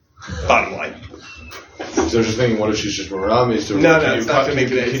guy. Bottom line. So I'm just thinking, what if she's just merames to? No, it's not going to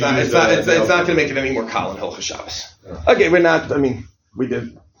make it. It's not going to make it any more kal in Hilchot Shabbos. Yeah. Okay, we're not. I mean, we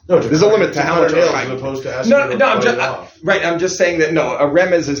did. No, there's a limit to how much. As opposed to asking I'm just saying that no, a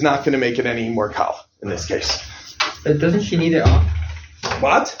remez is not going to make it any more kal in this case. But doesn't she need it off?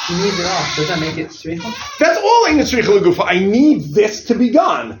 What? She needs it off. Does that make it tzricha? That's all in the tzricha legufa. I need this to be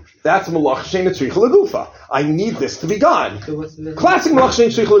gone. That's malach shein tzricha legufa. I need this to be gone. So what's the Classic malach shein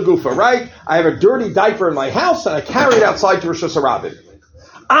tzricha legufa, right? I have a dirty diaper in my house and I carry it outside to Rosh Hashanah.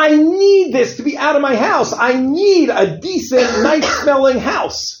 I need this to be out of my house. I need a decent, nice smelling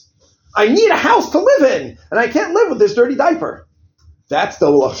house. I need a house to live in, and I can't live with this dirty diaper. That's the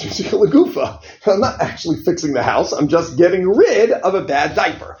malach shein tzricha legufa. I'm not actually fixing the house. I'm just getting rid of a bad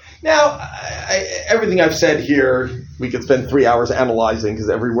diaper. Now, everything I've said here, we could spend 3 hours analyzing because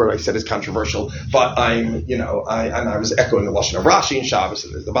every word I said is controversial. But I was echoing the lashon of Rashi and Shabbos,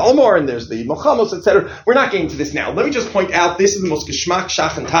 and there's the Balamor, and there's the Milchamos, etc. We're not getting to this now. Let me just point out this is the most geschmack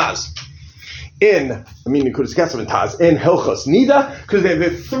shach and taz in Hilchot Niddah, because they have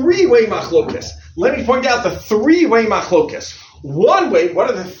a three-way machlokas. Let me point out the three-way machlokas. One way, what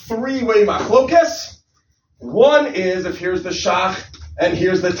are the three-way machlokas? One is, if here's the shach and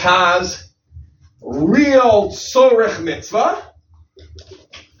here's the taz, real tzorech mitzvah,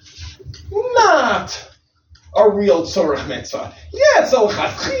 not a real tzorech mitzvah. Yeah, it's a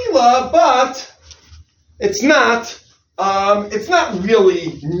lechatchila, but it's not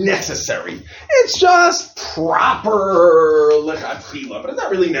really necessary. It's just proper lechatchila, but it's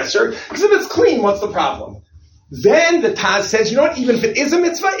not really necessary, because if it's clean, what's the problem? Then the Taz says, you know what, even if it is a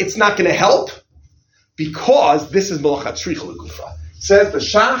mitzvah, it's not going to help, because this is malacha tzricha legufa. Says the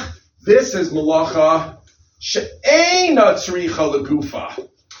Shach, this is malacha she'eina tzricha legufa.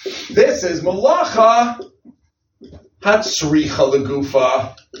 This is malacha hatzricha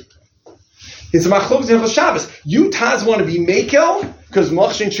legufa. It's a machlokes in Hilchot Shabbos. You Taz want to be mekel because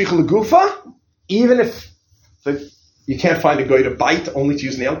malacha she'eina tzricha legufa, even if you can't find a guy to bite, only to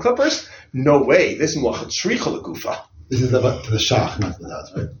use nail clippers. No way. This is malacha tzricha legufa. This is the Shach, not the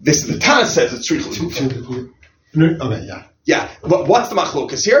Taz, right? This is the Taz says it's tzricha legufa. Okay, yeah. Yeah, but what's the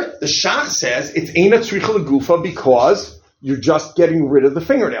machlokas here? The Shach says it's eina tzricha legufa because you're just getting rid of the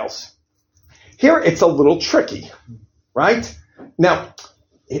fingernails. Here it's a little tricky, right? Now,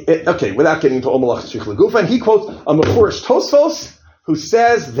 without getting into Omalach tzricha legufa, and he quotes a Mefurish Tosfos who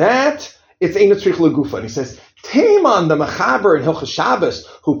says that it's eina tzricha legufa, and he says Teman the Mechaber in Hilchot Shabbos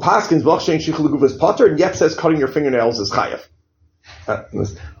who paskins malach shein tzricha legufa is potter, and yet says cutting your fingernails is chayav.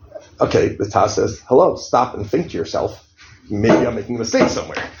 Okay, the Taz says, hello, stop and think to yourself. Maybe I'm making a mistake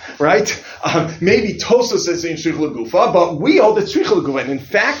somewhere. right? Maybe Tosos is in Tzricha L'Gufa, but we hold the Tzricha L'Gufa. And in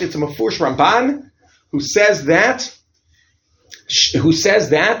fact, it's a Mefurish Ramban who says that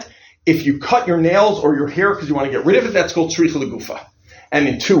if you cut your nails or your hair because you want to get rid of it, that's called Tzricha L'Gufa. And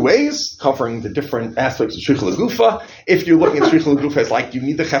in two ways, covering the different aspects of Tzricha L'Gufa. If you're looking at Tzricha L'Gufa as like, you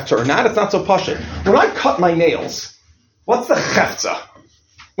need the chefza or not, it's not so pashut. When I cut my nails, what's the chefza?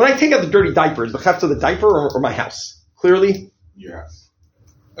 When I take out the dirty diapers, the chefza the diaper or my house? Clearly? Your house.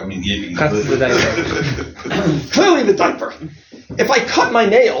 I mean, yeah, That's the diaper. Clearly the diaper. If I cut my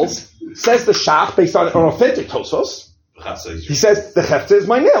nails, says the shach, based on authentic Tosos, he says the chefza is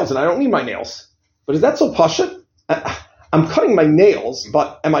my nails and I don't need my nails. But is that so pashut? I'm cutting my nails,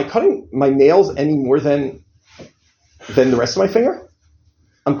 but am I cutting my nails any more than the rest of my finger?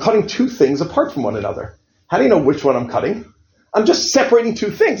 I'm cutting two things apart from one another. How do you know which one I'm cutting? I'm just separating two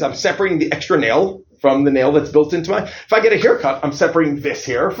things. I'm separating the extra nail from the nail that's built into if I get a haircut, I'm separating this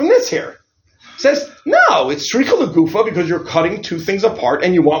hair from this hair. Says, no, it's Tzricha L'Gufa because you're cutting two things apart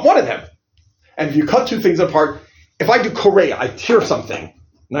and you want one of them. And if you cut two things apart, if I do korea, I tear something,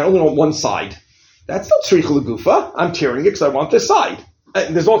 and I only want one side, that's not Tzricha L'Gufa. I'm tearing it because I want this side.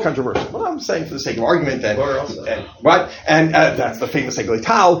 There's all controversy. Well, I'm saying for the sake of argument, right? And that's the famous Egli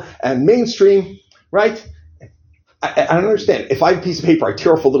Tal and mainstream, right? I don't understand. If I have a piece of paper, I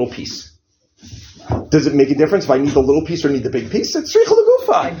tear off a little piece. Does it make a difference if I need the little piece or need the big piece? It's Tzricha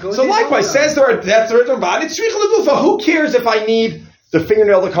L'Gufa. So likewise, says that's the Ramban. It's Tzricha L'Gufa. Who cares if I need the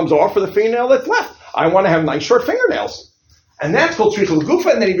fingernail that comes off or the fingernail that's left? I want to have nice short fingernails. And that's called Tzricha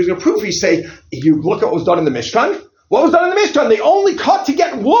L'Gufa. And then he was going to prove, he say, you look at what was done in the Mishkan. What was done in the Mishkan? They only cut to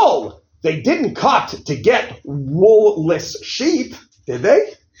get wool. They didn't cut to get woolless sheep. Did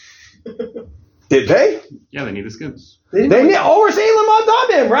they? Did they? Yeah, they need the skins. They need Oros Elam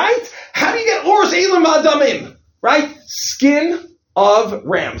Adamim, right? How do you get Oros Elam Adamim? Right? Skin of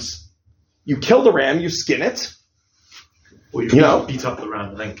rams. You kill the ram, you skin it. Or you beat up the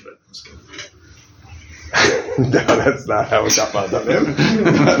ram and then kill it. No, that's not how it got Adamim.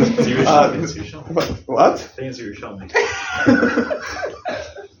 What? Things you shall make.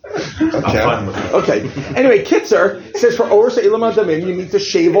 Okay. Anyway, Kitzer says for Oros Elam Adamim, you need to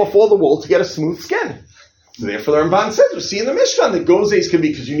shave off all the wool to get a smooth skin. So therefore, the Ramban says, we see in the Mishkan that gozes can be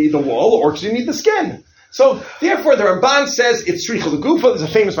because you need the wool or because you need the skin. So therefore, the Ramban says it's Tzricha L'Gufa. There's a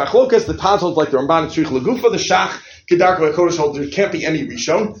famous machlokas. The Taz holds like the Ramban, it's Tzricha L'Gufa. The Shach, Kedarko HaKodesh holds there can't be any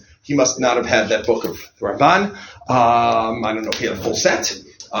Rishon. He must not have had that book of the Ramban. I don't know if he had a full set.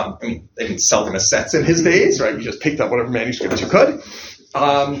 They didn't sell them as sets in his days, right? You just picked up whatever manuscripts you could. He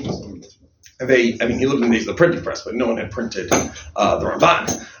lived in the days of the printing press, but no one had printed the Ramban.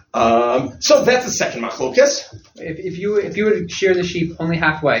 So that's the second machlokas. If you were to shear the sheep only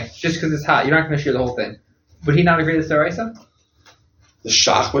halfway, just because it's hot, you're not going to shear the whole thing. Would he not agree with Saraisa? The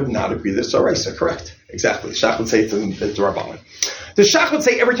Shach would not agree with Saraisa, correct. Exactly. The Shach would say it's the Rabbanan. The Shach would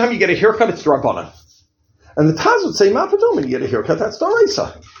say every time you get a haircut, it's the Rabbanan. And the Taz would say, Mapadom, when you get a haircut, that's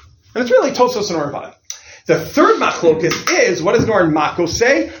Saraisa. And it's really Tosos and Rabbanan. The third machlokas is, what does Gemara in Mako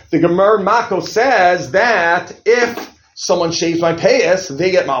say? The Gemara in Mako says that if someone shaves my payas,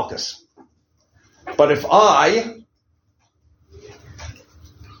 they get malchus. But if I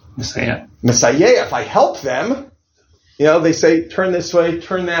Messiah, if I help them, they say turn this way,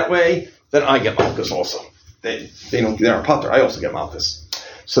 turn that way, then I get malchus also. They're potter. I also get malchus.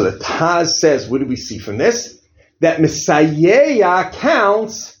 So the Taz says, what do we see from this? That Messiah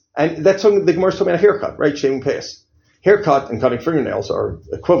counts, and that's when the Gemara is talking about a haircut, right? Shaving payas. Haircut and cutting fingernails are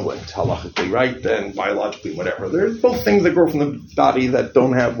equivalent, halachically, right? And biologically, whatever. They're both things that grow from the body that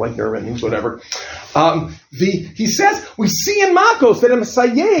don't have like nerve endings, whatever. He says, we see in Makos that a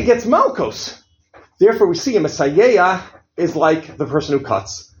Messiah gets Malkos. Therefore, we see a Messiah is like the person who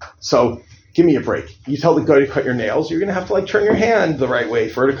cuts. So, give me a break. You tell the guy to cut your nails, you're going to have to turn your hand the right way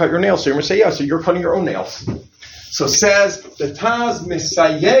for her to cut your nails. So you're Messiah, so you're cutting your own nails. So it says, the Taz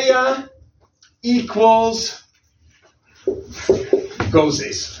Messiah equals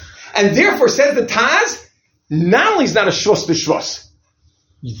gozes. And therefore, says the Taz, not only is not a shvus to shvus,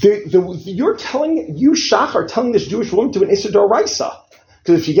 you Shach, are telling this Jewish woman to an Issa D'Oraisa.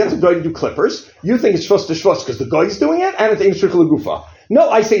 Because if she gets a guy to do clippers, you think it's shvus to shvus because the guy's doing it, and it's ain't Tzricha L'Gufa. No,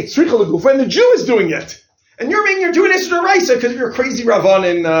 I say it's Tzricha L'Gufa, and the Jew is doing it. And you're doing Issa D'Oraisa because you're a crazy Ravan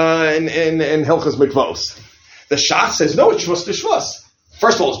in Hilchos Mikvos. The Shach says, no, it's shvus to shvus.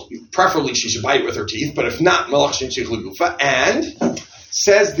 First of all, preferably she should bite it with her teeth, but if not, Malach Shin Tzricha L'Gufa. And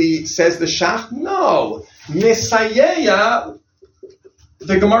says the Shach, no, Messiah.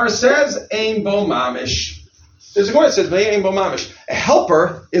 The Gemara says, Ein bo mamish. There's a Gemara that says, Ein bo mamish. A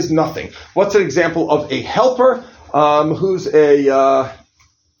helper is nothing. What's an example of a helper who's a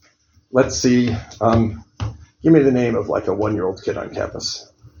let's see. Give me the name of like a 1-year-old kid on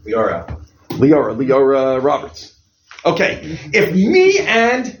campus. Leora Roberts. Okay, if me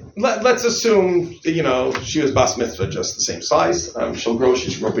and let's assume she was bas mitzvah just the same size. She'll grow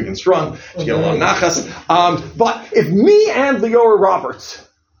big and strong. She'll get along nachas. But if me and Leora Roberts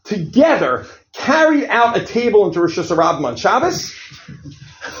together carried out a table into Rosh Hashanah on Shabbos,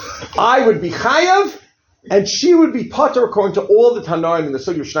 I would be chayav, and she would be pater according to all the Tanoim in the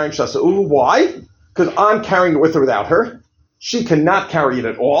Sugi of Shnayim Shasa'u. Why? Because I'm carrying it with or without her. She cannot carry it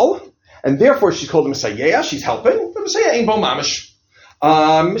at all. And therefore, she's called a Messiah. She's helping. The Messiah ain't bo mamish.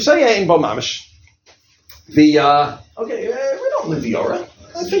 Messiah ain't bo mamish. We don't live the aura.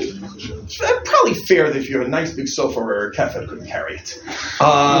 I think it's probably fair that if you have a nice big sofa or a kefet couldn't carry it.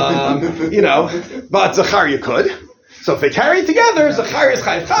 But Zachariah could. So if they carry it together, Zachariah is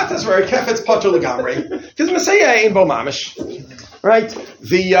chayiv chatas, where a kefet's pater legamrei. Because Messiah ain't bo mamish. Right?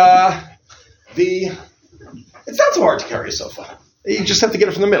 It's not so hard to carry a sofa. You just have to get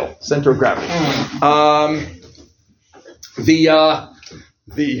it from the middle, center of gravity.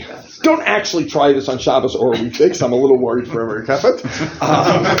 Don't actually try this on Shabbos or a weekday, because I'm a little worried for every kefet.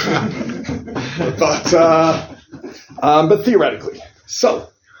 But theoretically. So.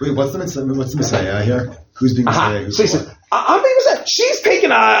 Wait, what's the Messiah here? Who's being Messiah? So he says, I'm being Messiah. She's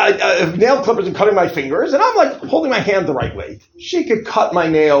taking nail clippers and cutting my fingers, and I'm like holding my hand the right way. She could cut my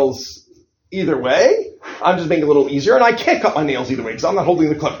nails either way. I'm just making it a little easier, and I can't cut my nails either way because I'm not holding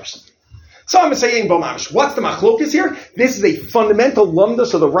the clippers. So I'm saying bo mamish. What's the machlokas here? This is a fundamental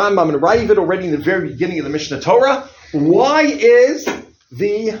lumdus of the Rambam and Ravid already in the very beginning of the Mishnah Torah. Why is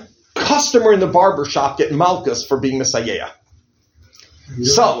the customer in the barber shop getting malchus for being Messiah?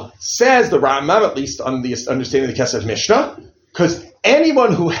 So says the Rambam, at least on the understanding of the Kesef Mishnah, because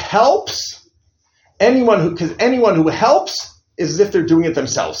anyone who helps is as if they're doing it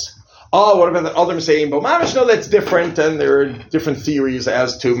themselves. Oh, what about the other saying bo mamish? No, that's different, and there are different theories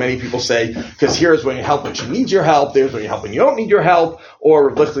as to many people say, because here's when you help when she needs your help, there's when you help when you don't need your help,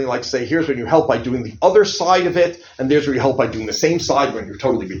 or literally like say, here's when you help by doing the other side of it, and there's where you help by doing the same side when you're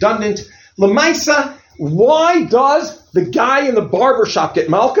totally redundant. Lamaisa, why does the guy in the barber shop get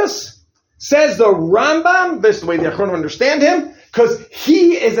malchus? Says the Rambam, this is the way the Achronim understand him, because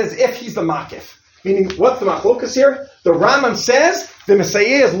he is as if he's the makif. Meaning, what's the machlokas here? The Rambam says the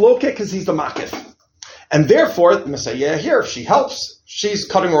Messiah is loke because he's the makif. And therefore, the Messiah here, if she helps, she's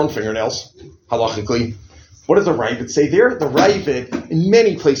cutting her own fingernails, halachically. What does the Ravid say there? The Ravid, in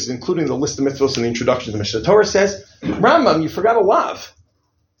many places, including the list of mitzvos in the introduction to the Mishnah Torah, says, Rambam, you forgot a lav.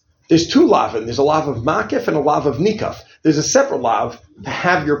 There's two lavin. There's a lav of makif and a lav of nikaf. There's a separate lav to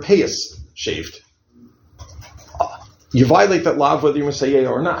have your payas shaved. You violate that lav whether you're Messiah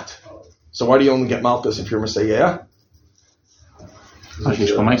or not. So why do you only get malchus if you're Messiah?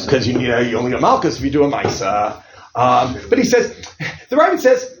 Because you only get malchus if you do a maisa. But he says, the Ravid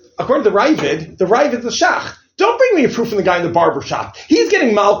says, according to the Ravid is the shach. Don't bring me a proof from the guy in the barber shop. He's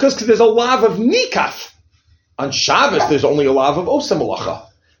getting malchus because there's a lav of nikaf. On Shabbos, there's only a lav of oseh malacha.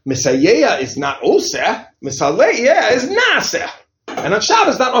 Messiah is not oseh. Messiah is naseh. And on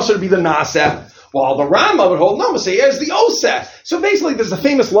Shabbos, not also to be the naseh. While the Rambam would hold, no, Messiah is the oseh. So basically, there's a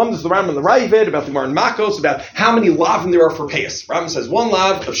famous lumdus of the Rambam and the Ravid about the Gemara in Makos, about how many lavim there are for payas. Rambam says one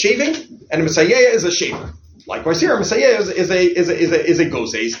lav of shaving, and a Messiah is a shaver. Likewise here, a Messiah is a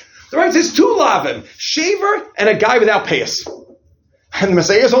gozes. The Ravid says two lavim, shaver and a guy without payas. And the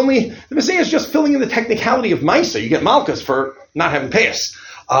Messiah is just filling in the technicality of Maisa. You get malchus for not having payas,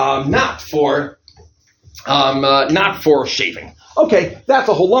 not for shaving. Okay, that's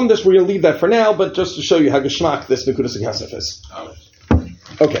a whole lumdus. We're going to leave that for now, but just to show you how geschmack this Nekudas HaKesef is.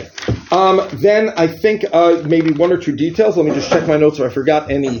 Okay. Then I think maybe one or two details. Let me just check my notes if I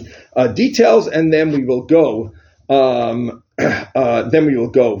forgot any details, and then we will go. Weiter.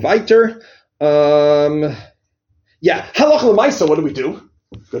 Halach l'maisa. What do we do?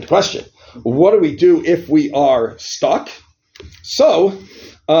 Good question. What do we do if we are stuck? So,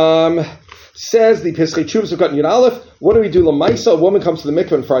 says the Pischei Teshuvos of Katan Yud Aleph. What do we do? L'maisa, a woman comes to the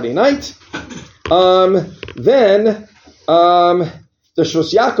mikveh on Friday night. Then the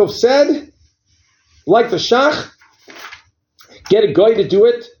Shvus Yaakov said, like the Shach, get a guy to do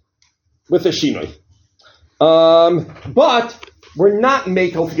it with a shinoi. But we're not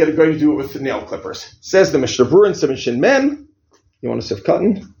makel to get a guy to do it with the nail clippers. Says the Mishnah Berurah in Siman Shin Mem. You want to sif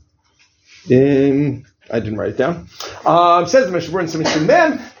cotton? I didn't write it down. Says the Mishnah Berurah in Siman Shin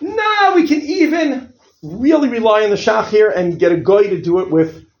Mem. No, we can even really rely on the Shach here and get a guy to do it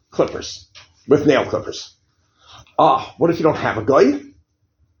with clippers, with nail clippers. What if you don't have a guy?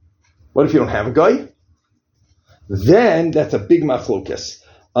 What if you don't have a guy? Then that's a big machlokas.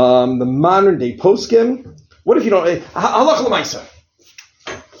 The modern day poskim. What if you don't? Halacha l'maisa.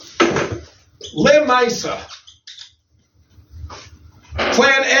 L'maisa.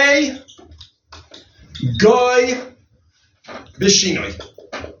 Plan A. Goy b'shinoi.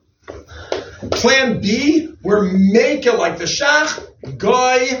 Plan B. We're making like the shach.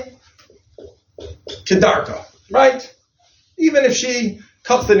 Goy kedarka. Right? Even if she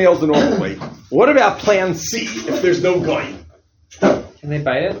cuts the nails the normal way. What about plan C if there's no goy? Can they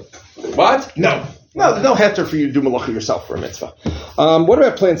bite it? What? No. No, there's no heter for you to do malacha yourself for a mitzvah. What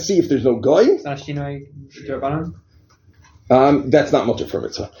about plan C if there's no goy? It's not shinoi d'Rabbanan? That's not mutter for a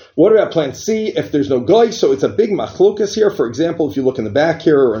mitzvah. What about plan C if there's no goy? So it's a big machlokas here. For example, if you look in the back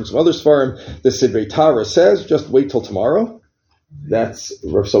here or in some other svarim, the Sidrei Tara says, just wait till tomorrow. That's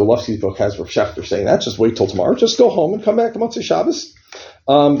Rav Solovsky's book has Rav Schechter saying that. Just wait till tomorrow. Just go home and come back on Motzei Shabbos.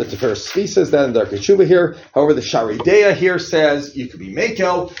 The Tiferes Tzvi says that in Darkei Tshuva here. However, the Sharei Deah here says you could be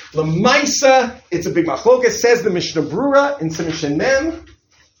Mekel. L'maisa, it's a big machlokas. Says the Mishnah Brura in Simishin Mem.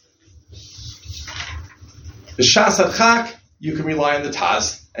 The Shas Chak, you can rely on the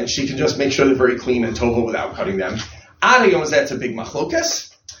Taz, and she can just make sure they're very clean and tova without cutting them. Adayom, that's a big machlokas.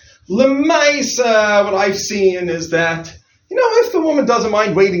 L'maisa, what I've seen is that, if the woman doesn't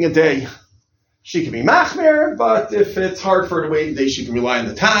mind waiting a day, she can be machmir, but if it's hard for her to wait a day, she can rely on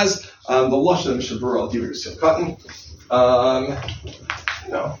the Taz. The Lush of the Mishnah Brura, I'll give you a Silkatan.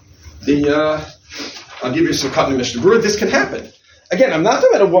 I'll give you some cotton in Mishnah Brura. This can happen. Again, I'm not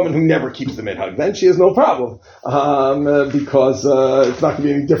talking about a woman who never keeps the minhag. Then she has no problem, because it's not going to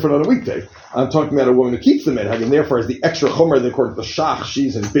be any different on a weekday. I'm talking about a woman who keeps the minhag, and therefore has the extra chomer that according to the shach,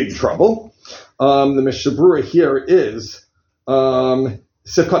 she's in big trouble. The Mishnah Brura here is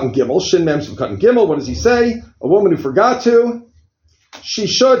Sifkat and Gimel, Shin Mem Sifkat and Gimel. What does he say? A woman who forgot to, she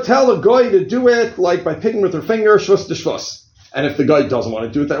should tell a guy to do it like by picking with her finger, shvus to shvus. And if the guy doesn't want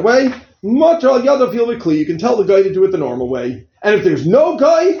to do it that way, Matal Yadav Yilvikli, you can tell the guy to do it the normal way. And if there's no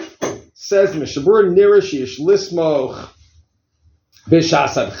guy, says Mishabur Nirish Yish Lismoch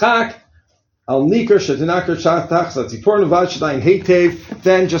Bishas Adchak Al Nikar Shatinakar Shatach Zatzipor Navad Shadayin Hetev,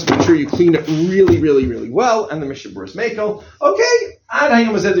 then just make sure you clean it really, really, really well, and the Mishabur is Mako. Okay,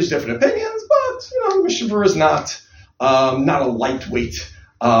 Adayim said there's different opinions, but Mishabur is not a lightweight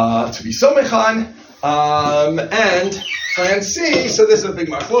to be so mechan. And plan C, so this is a big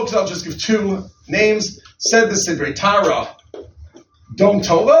machlokes. I'll just give two names. Said the Sidrei Tara, Dom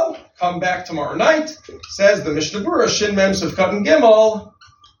Tovel, come back tomorrow night. Says the Mishnah Brura, Shin Mem Sivkat and Gimel,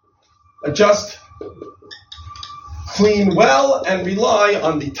 just clean well and rely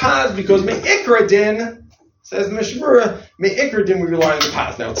on the Taz, because Me'ikra Din, says the Mishnah Brura, Me'ikra Din, we rely on the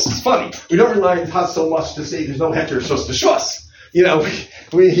Taz. Now, it's funny. We don't rely on the Taz so much to say there's no heter shos to shvus.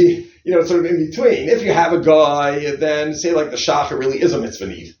 We sort of in between. If you have a guy, then say like the shach, it really is a mitzvah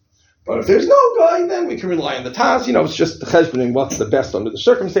need. But if there's no guy, then we can rely on the Taz. It's just the cheshboning what's the best under the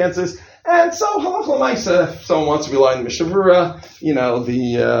circumstances. And so, halach l'maisa, if someone wants to rely on the Mishnah Brura,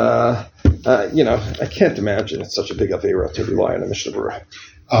 I can't imagine it's such a big avera to rely on the Mishnah Brura.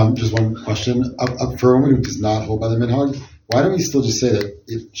 Just one question. For a woman who does not hold by the minhag, why don't we still just say that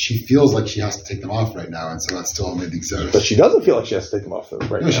if she feels like she has to take them off right now, and so that's still only the exodus? But she doesn't feel like she has to take them off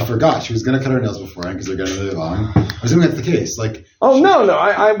right now. She forgot. She was going to cut her nails beforehand because they're getting really long. I'm assuming that's the case. When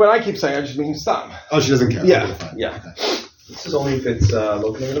I keep saying, I just mean stop. Oh, she doesn't care. Yeah, okay, yeah. Okay. This is only if it's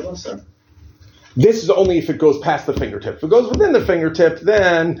located of us, or? This is only if it goes past the fingertip. If it goes within the fingertip,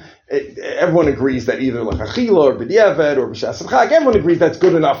 then everyone agrees that either like achila or b'diavad or b'shas chag, everyone agrees that's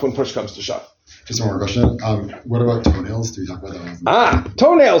good enough when push comes to shove. Just one more question. What about toenails? Do we talk about that?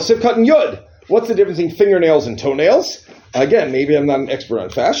 Toenails, sifkat and yud. What's the difference between fingernails and toenails? Again, maybe I'm not an expert on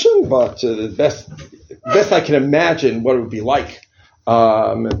fashion, but the best I can imagine what it would be like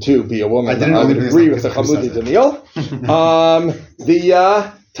to be a woman. I would agree with the Chamudi Daniel.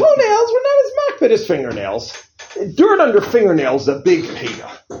 The toenails were not as makbid as fingernails. Dirt under fingernails is a big pega.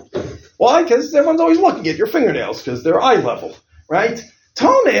 Why? Because everyone's always looking at your fingernails because they're eye level, right?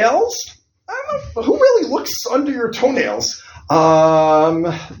 Toenails, I don't know, who really looks under your toenails?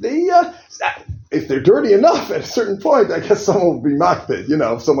 If they're dirty enough at a certain point, I guess someone would be makbid.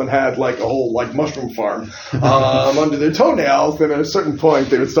 If someone had like a whole like mushroom farm under their toenails, then at a certain point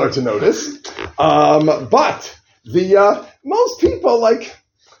they would start to notice. But most people,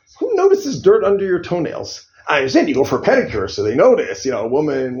 who notices dirt under your toenails? I understand you go for a pedicure, so they notice. A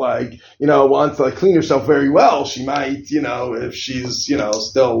woman wants to clean herself very well. She might, if she's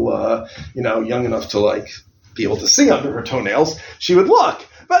still young enough to be able to see under her toenails, she would look.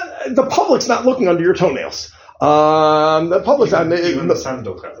 But the public's not looking under your toenails. The public's not. Even the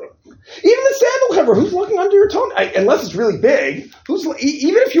sandal cover. Even the sandal who's looking under your toenail? Unless it's really big,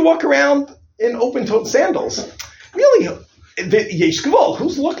 even if you walk around in open-toed sandals, really,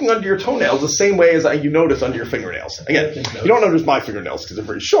 who's looking under your toenails the same way as you notice under your fingernails? Again, you don't notice my fingernails because they're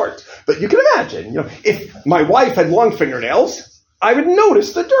pretty short, but you can imagine, if my wife had long fingernails, I would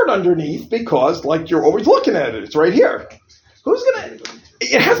notice the dirt underneath because, you're always looking at it. It's right here.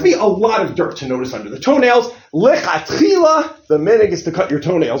 It has to be a lot of dirt to notice under the toenails. Lechatchila, the minhag is to cut your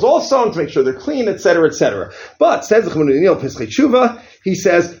toenails also and to make sure they're clean, etc., etc. But, says the Chachamim Niddah Pesachei Tshuva, he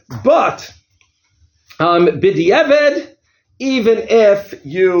says, but, b'di'eved, even if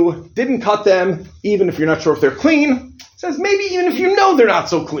you didn't cut them, even if you're not sure if they're clean, says maybe even if you know they're not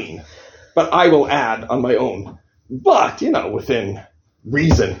so clean, but I will add on my own. But, within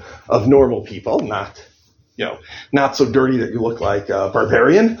reason of normal people, not so dirty that you look like a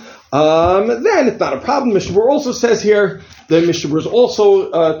barbarian, then it's not a problem. Mishnah Berurah also says here, the Mishnah Berurah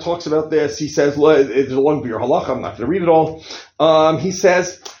also talks about this. He says, it's a long beer halacha, I'm not going to read it all. He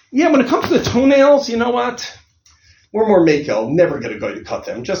says, when it comes to the toenails, you know what? We're more makel, never get a guy to cut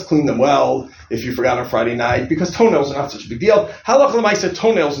them. Just clean them well if you forgot on Friday night, because toenails are not such a big deal. Halacha l'maaseh,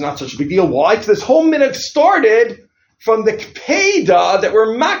 toenails are not such a big deal. Why? Because this whole minhag started from the kpeda that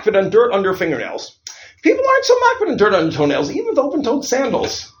were makbid on dirt under fingernails. People aren't so makbid on dirt under toenails, even with open-toed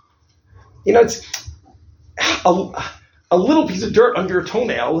sandals. It's a little piece of dirt under your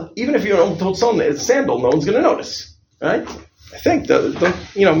toenail, even if you have an open-toed sandal, no one's going to notice, right? I think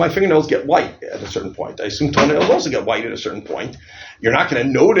my fingernails get white at a certain point. I assume toenails also get white at a certain point. You're not going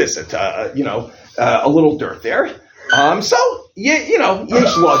to notice it, a little dirt there. Yesh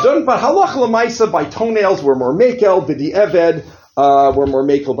ladun, but halacha l'maaseh by toenails we're more makel. B'di'eved, we're more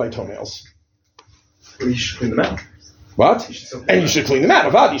makel by toenails. You should clean them out. What? And you should clean them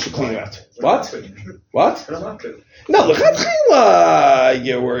out. Avad, you should clean them out. What? No, l'chatchila,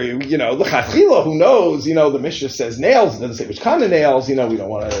 l'chatchila, who knows, the Mishnah says nails, it doesn't say which kind of nails, we don't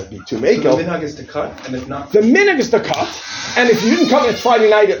want to be too makel. So the minhag is to cut, and if not... The minhag is to cut, and if you didn't cut it Friday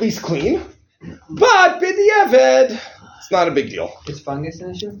night, at least clean. But, b'di'eved, it's not a big deal. Is fungus an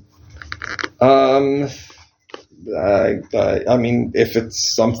issue? If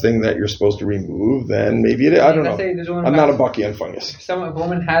it's something that you're supposed to remove, then maybe it is. I don't know. I'm not a bucky on fungus. If a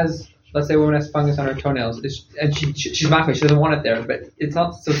woman has, let's say a woman has fungus on her toenails, and she's makbid, she doesn't want it there, but it's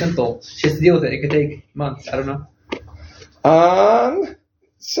not so simple. She has to deal with it. It could take months. I don't know.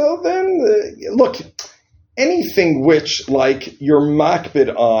 So then, look, anything which, you're makbid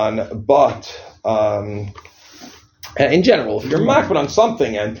on, but, in general, if you're makbid on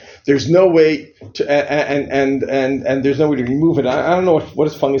something and there's no way to, and there's no way to remove it, I don't know what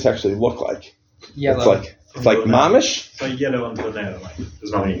does fungus actually look like. Yellow. It's like mamish. It's like yellow under the nail.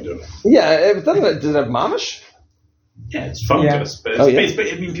 There's nothing you can do with it. Yeah, does it have mamish? Yeah, it's fungus, but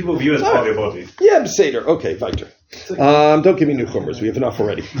people view it as part of your body. Yeah, Beseder. Okay, weiter. Don't give me new chumras. We have enough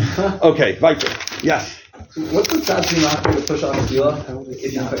already. Okay, weiter. Yes. What's the tzad b'macher to push off the fila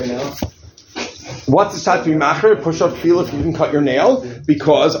if you cut your nail? What's the tzad b'macher to push off fila if you can cut your nail?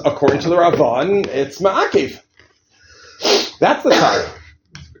 Because according to the Rabban, it's ma'akev. That's the tzad.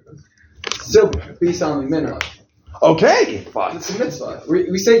 So, based on the minhag. Okay, but it's a mitzvah.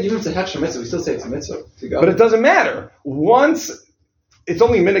 We say even if it's a hechsher mitzvah, we still say it's a mitzvah to go. But it doesn't matter. Once it's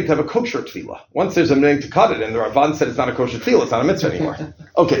only a minhag to have a kosher tefillah. Once there's a minhag to cut it, and the Rabban said it's not a kosher tefillah, it's not a mitzvah anymore.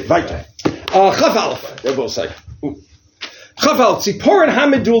 Okay, weiter. Chav Aleph. They'll both say. Chav Aleph. Tzipor and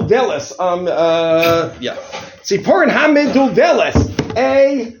Hamidul Deles. Tzipor and Hamidul Deles.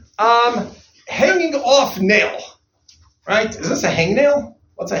 A hanging off nail. Right? Is this a hangnail?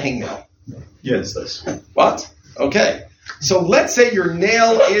 What's a hangnail? Yes, this. What? Okay. So let's say your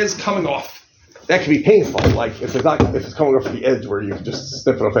nail is coming off. That can be painful. Like if it's coming off the edge where you can just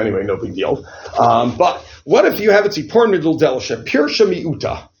snip it off anyway, no big deal. But what if you have it tzipor midul delisha, pirsha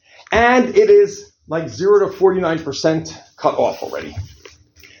miuta, and it is 0 to 49% cut off already?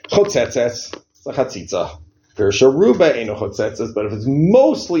 Chotzetzes, chatzitza. Pirsha ruba eno chotzetzes, but if it's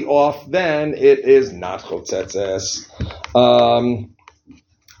mostly off, then it is not chotzetzes.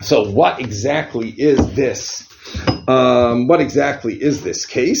 So what exactly is this? What exactly is this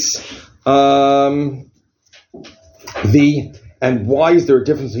case? And why is there a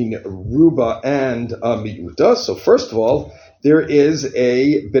difference between ruba and miuta? So first of all, there is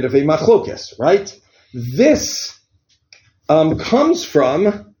a bit of a machlokes, right? This comes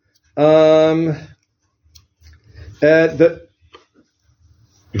from the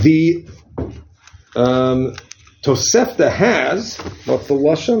Tosefta has, what's the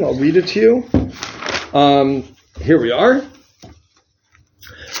lashon? I'll read it to you. Here we are.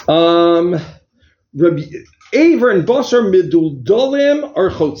 Rabbi Aver and Basar miduldolim are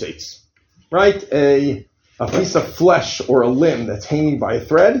chotzeitz. right? A piece of flesh or a limb that's hanging by a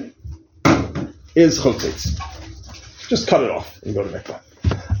thread is chotzitz. Just cut it off and go to mikvah.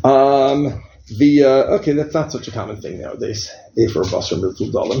 Okay, that's not such a common thing nowadays. A for a basar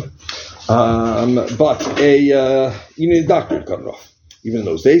mitzvah dalim. But you need a doctor to cut it off, even in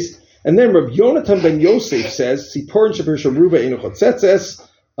those days. And then Rabbi Yonatan ben Yosef says, Tzipor Shapir Sharuba inu chotzetzes.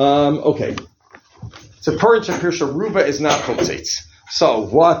 Okay. Tzipor Shapir Sharuba is not chotzetz. So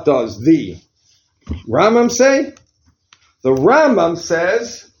what does the Rambam say? The Rambam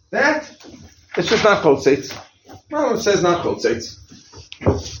says that it's just not chotzetz. Rambam says not chotzetz.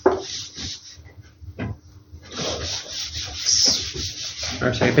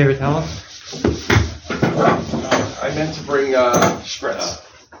 Or second favorite towel? I meant to bring spritz.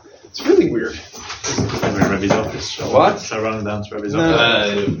 It's really weird. Rebbe's office. What? Shall I run it down to Rebbe's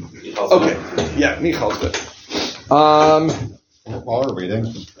office? Okay. Yeah, Michal's good. While we're waiting,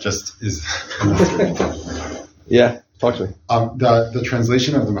 just is. Yeah, talk to me. The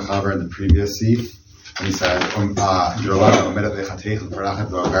translation of the Mechaber in the previous seat, he said, was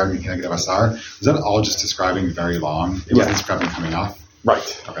that all just describing very long? It wasn't describing coming off?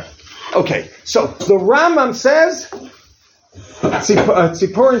 Right. Okay. So the Rambam says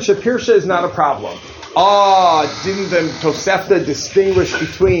Tzipor and Shapirsha is not a problem. Didn't the Tosefta distinguish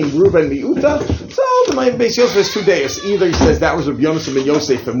between Ruba and Miuta? So the Maim Beis Yosef has 2 days. Either he says that was Rabbi Yonasan ben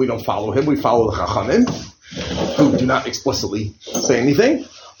Yosef and we don't follow him, we follow the Chachamim, who do not explicitly say anything,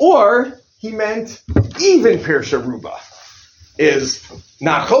 or he meant even Pirsha Ruba is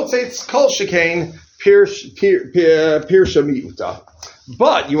not Chotzetz, Kol Shekain, Pirsha Miuta.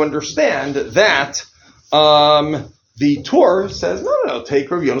 But you understand that the Torah says, no, take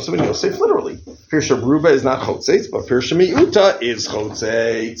Rabbi Yonasan ben Yosef literally. Pirsha Ruba is not Chotzetz, but Pirsha Miuta is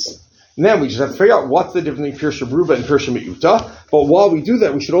Chotzetz. And then we just have to figure out what's the difference between Pirsha Ruba and Pirsha Miuta. But while we do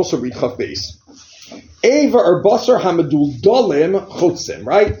that, we should also read Chaf Beis. Eva or Basar Hamadul Dolim Chotzim,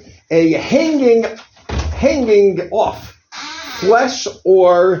 right? A hanging off flesh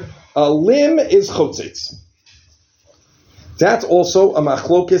or a limb is Chotzetz. That's also a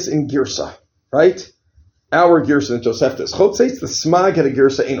machlokes in Girsa, right? Our Girsa in Tosefta is Chotzetz. The Smag had a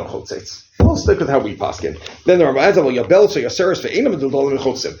Girsa Eino Chotzetz. We'll stick with how we paskin. Then the Rambam will Yabel so Yaseres ve'Eino Medudolim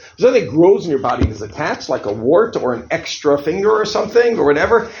Chotzim. Something that grows in your body and is attached, like a wart or an extra finger or something or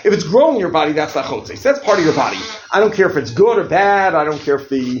whatever. If it's growing in your body, that's not Chotzetz. That's part of your body. I don't care if it's good or bad. I don't care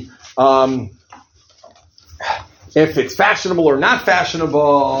if it's fashionable or not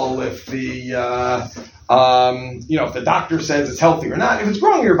fashionable. If the if the doctor says it's healthy or not. If it's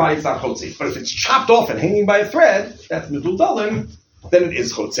growing in your body, it's not chotzetz. But if it's chopped off and hanging by a thread, that's medudalim, then it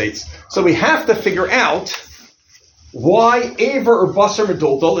is chotzetz. So we have to figure out why Aver or Basar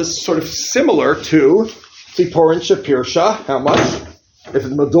Meduldal is sort of similar to Tzipor and Shapirsha. How much? If it's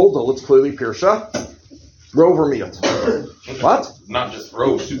Meduldal, it's clearly Pirsha. Rove or Miat? What? Not just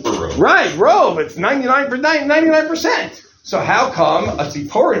Rove, super Rove. Right, Rove. It's 99%. So how come a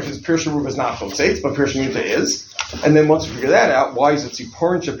Tzipor, if it's Pirsha Ruba, is not Chotzetz, but Pirsha Muta is? And then once we figure that out, why is it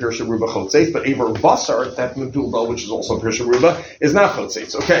Tzipor and Pirsha Ruba Chotzetz, but Aver Basar, that Meduldal, which is also Pirsha Ruba, is not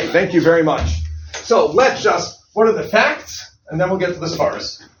Chotzetz? Okay, thank you very much. So let's what are the facts? And then we'll get to the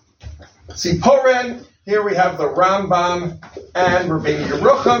Svaras. Tziporen, here we have the Rambam and Rabbeinu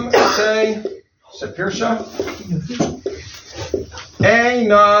Yerucham say, Shapirsha,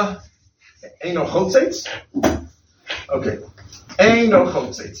 Eino Chotzetz. Okay. Eino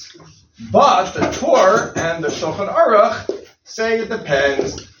Chotzetz. But the Torah and the Shulchan Aruch say it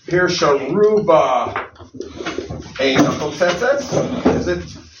depends. Pirsha Ruba. Eino Chotzetz. Is it?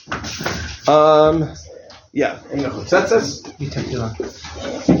 Yeah. Eino Chotzetz. You took too long.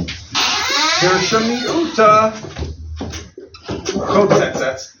 Pirsha Miuta.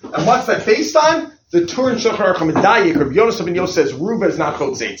 Chotzetz. And what's that based on? The Torah and Shulchan Aruch Medayik, Rabbi Yonasan ben Yosef says Ruba is not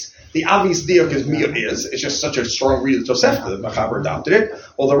Chotzetz. The obvious diuk is Miyut is. It's just such a strong read of Tosefta that Machaber adopted it.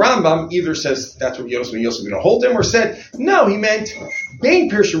 Well, the Rambam either says that's Rabbi Yonasan ben Yosef, we don't hold him, or said, no, he meant Bein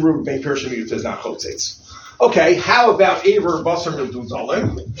Pirsha Ruba, Bein Pirsha Miyut is not Chotzetz. Okay, how about Aver Basar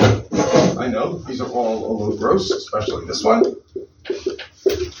Medudalim? I know, these are all a little gross, especially this one.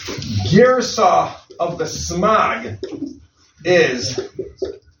 Girsa of the Smag is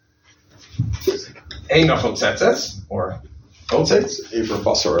Eino Chotzetzes, or Chotzetz, Aver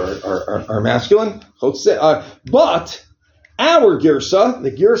Basar are masculine. But our Girsa,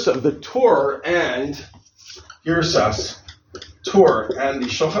 the Girsa of the Torah and Girsas, Torah and the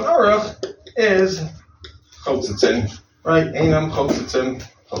Shulchan Aruch is Chotzetzin, right? Einam Chotzetzin,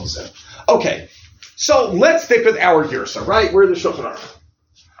 Chotzet. Okay, so let's stick with our Girsa, right? We're the Shulchan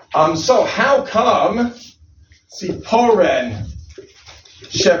Aruch. So how come Tziporen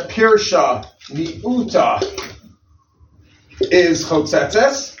shepirsha miuta is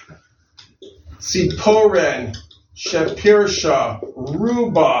chotzetzes. Tziporen shepirsha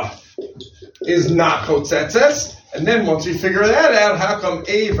ruba is not chotzetzes. And then once we figure that out, how come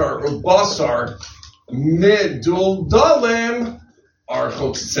aver or basar midul dalim are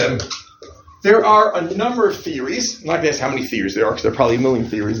chotzetzim? There are a number of theories. I'm not going to ask how many theories there are, because there are probably a million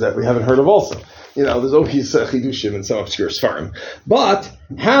theories that we haven't heard of also. There's always chidushim in some obscure svarim. But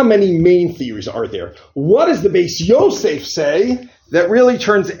how many main theories are there? What does the Beis Yosef say that really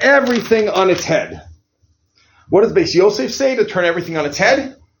turns everything on its head? What does Beis Yosef say to turn everything on its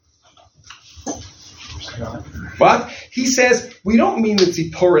head? What? He says, we don't mean the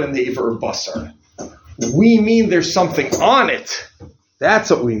tziporin and the aver or basar. We mean there's something on it.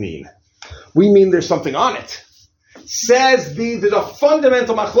 That's what we mean. We mean there's something on it. Says the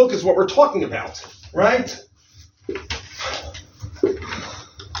fundamental machlok is what we're talking about, right?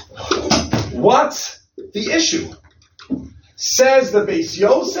 What's the issue? Says the Beis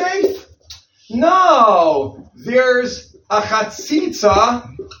Yosef, no, there's a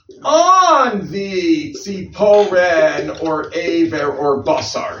chatzitza on the tziporen or aver or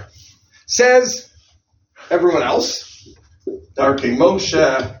basar. Says everyone else, Darkei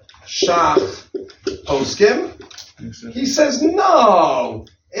Moshe, Shach, Poskim. He says, no,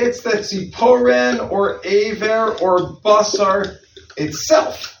 it's the tziporen or aver or basar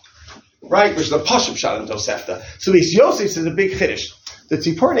itself, right? Which is a pashut shot in Tosefta. So Beis Yosef says a big chiddush. The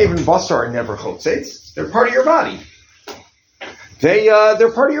tziporen, aver, and basar are never chotzetz. They're part of your body.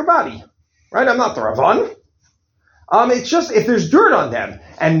 They're part of your body, right? I'm not the Ravan. It's just if there's dirt on them,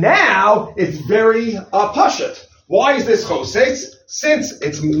 and now it's very pashut. Why is this chotzetz? Since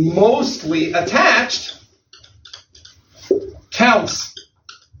it's mostly attached, counts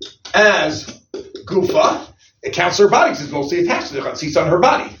as gufa. It counts her body because it's mostly attached to the chatzitza on her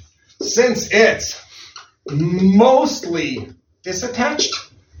body. Since it's mostly disattached,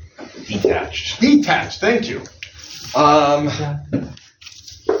 detached. Thank you.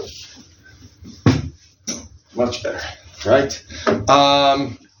 Much better, right?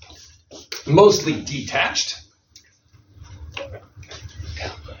 Mostly detached.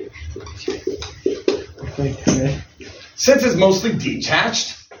 Since it's mostly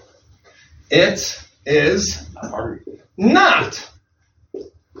detached, it is not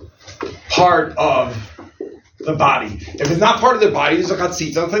part of the body. If it's not part of the body, there's a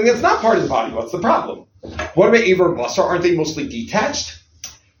chatzitza, something that's not part of the body. What's the problem? What about aver and basar? Aren't they mostly detached?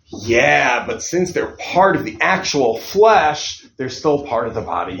 Yeah, but since they're part of the actual flesh, they're still part of the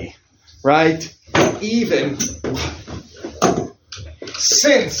body, right? Even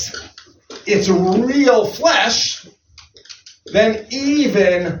since it's real flesh, then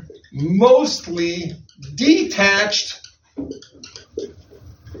even mostly detached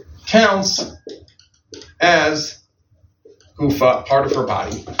counts as gufa, part of her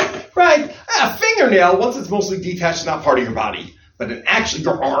body. Right? A fingernail, once it's mostly detached, is not part of your body. But actually,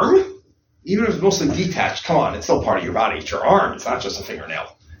 your arm, even if it's mostly detached, come on, it's still part of your body. It's your arm. It's not just a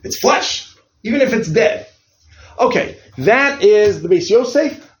fingernail. It's flesh, even if it's dead. Okay, that is the Beis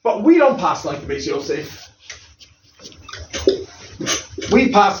Yosef, but we don't pass like the Beis Yosef. We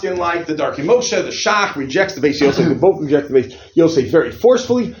paskin like the Darkei Moshe, the Shach rejects the Beis Yosef. They both reject the Beis Yosef very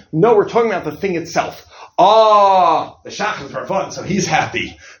forcefully. No, we're talking about the thing itself. The Shach is Ravan, so he's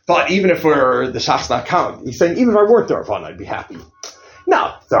happy. But even if the Shach's not common, he's saying, even if I weren't the Ravan, I'd be happy.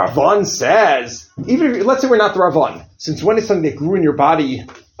 Now, the Ravan says, let's say we're not the Ravan, since when is something that grew in your body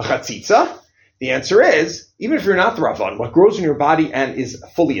a chatzitza? The answer is, even if you're not the Ravan, what grows in your body and is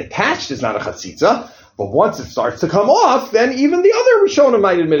fully attached is not a chatzitza, but once it starts to come off, then even the other Rishonim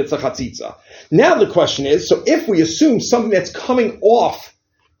might admit it's a chatzitza. Now the question is, so if we assume something that's coming off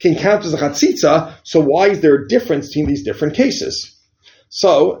can count as a chatzitza, so why is there a difference between these different cases?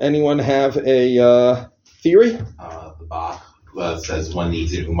 So, anyone have a theory? The Bach says one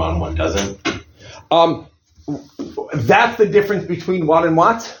needs it, Uman, one doesn't. That's the difference between what and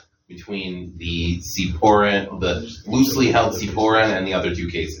what? Between the Tziporen, the loosely held Tziporen, and the other two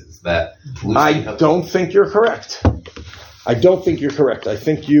cases. I don't think you're correct. I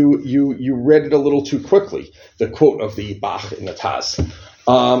think you read it a little too quickly, the quote of the Bach in the Taz.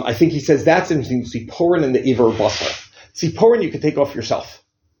 I think he says that's in Tziporen and the Aver Basar. Tziporen you can take off yourself.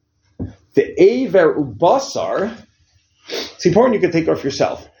 The Aver Basar, Tziporen you can take off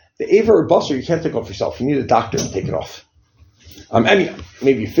yourself. The Aver Basar you can't take off yourself. You need a doctor to take it off.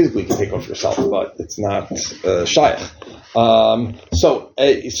 Maybe you physically can take off yourself, but it's not shayach.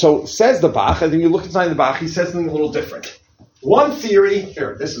 So says the Bach, and then you look inside the Bach, he says something a little different. One theory,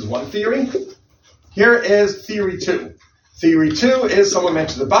 here, this is one theory. Here is theory 2. Theory 2 is someone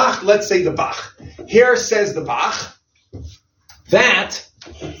mentioned the Bach. Let's say the Bach. Here says the Bach that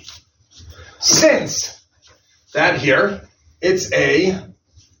since that here, it's a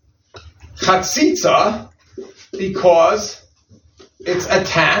chatzitza because it's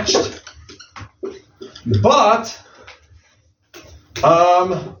attached, but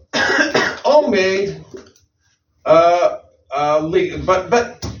omed, but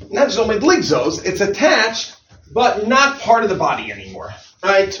not just omed ligzos, it's attached, but not part of the body anymore.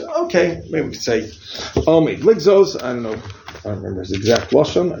 Right? Okay, maybe we could say omed ligzos. I don't know. I don't remember his exact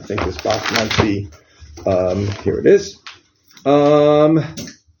lashon. I think this box might be. Here it is.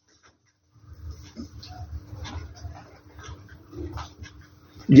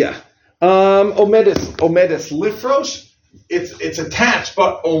 Yeah. Omedes lifrosh. It's attached,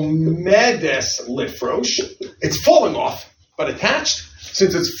 but omedes lifrosh. It's falling off, but attached.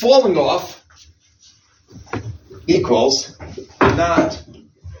 Since it's falling off, equals not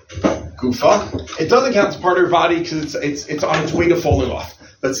gufa. It doesn't count as part of your body because it's on its way to falling off.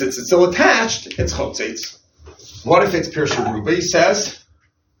 But since it's still attached, it's chotzeitz. What if it's Pirush Ruba? He says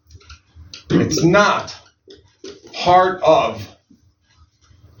it's not part of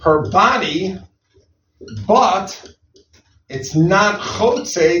her body, but it's not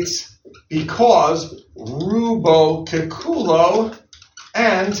chotzeitz because rubo kekulo,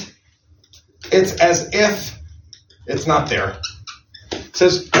 and it's as if it's not there. It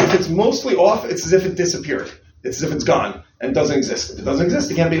says if it's mostly off, it's as if it disappeared. It's as if it's gone and doesn't exist. If it doesn't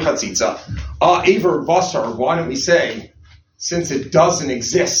exist, it can't be chatzitza. Aver basar, why don't we say, since it doesn't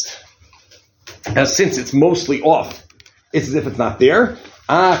exist, since it's mostly off, it's as if it's not there?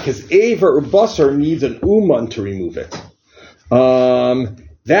 Because aver or basar needs an uman to remove it.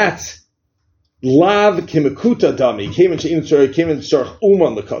 That's lav kimekuta dami. Came in tzarich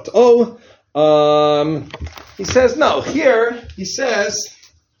uman lekut. He says, no, here, he says,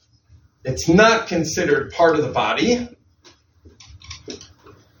 it's not considered part of the body,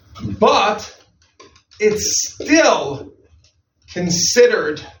 but it's still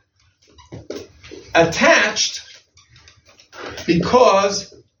considered attached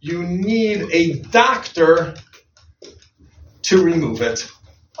because you need a doctor to remove it.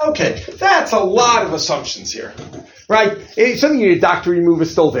 Okay, that's a lot of assumptions here, right? Something you need a doctor to remove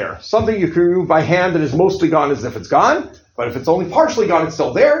is still there. Something you can remove by hand that is mostly gone as if it's gone. But if it's only partially gone, it's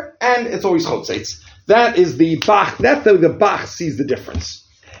still there, and it's always chotzeitz. That is the Bach. That's the Bach sees the difference.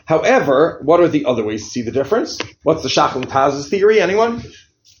 However, what are the other ways to see the difference? What's the Shachal Taz's theory? Anyone?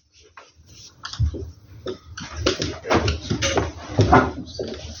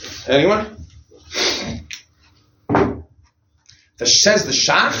 Anyone? Says the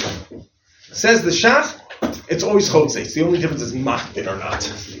Shach. It's always chotzeitz. The only difference is makbid or not.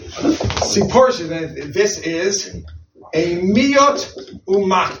 See, portion. This is a miyot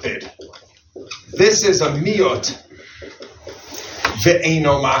umakbid. This is a miyot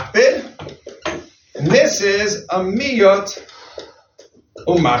ve'eno makbid. And this is a miyot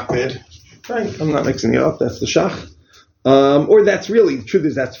umakbid. Right? I'm not mixing it up. That's the Shach. Or that's really, the truth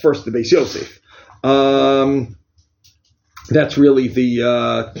is that's first the Beis Yosef. That's really the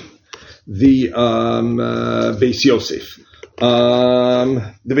Beis Yosef.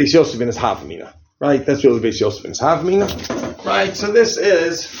 The Beis Yosef in his Havamina. Right? That's really the Beis Yosef in his Havamina. Right? So this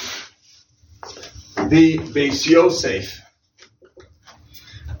is the Beis Yosef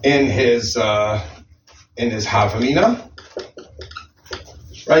in his Havamina.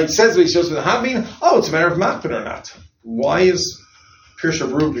 Right? It says Beis Yosef in the Havamina. Oh, it's a matter of makbid or not. Why is Pirush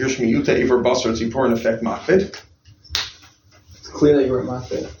Aruv, Pirush Miyuta, Ever Basar, Tzipor in effect makbid? It's clear that you were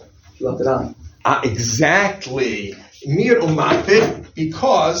makbid. You left it on. Exactly. Mir umakbid,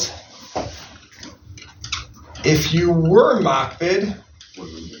 because if you were makbid,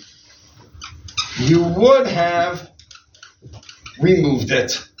 you would have removed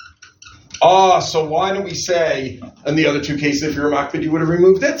it. So why don't we say in the other two cases, if you're makbid, you would have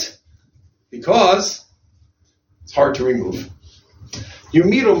removed it? Because it's hard to remove. You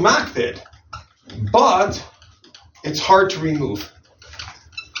miru makbid, but it's hard to remove.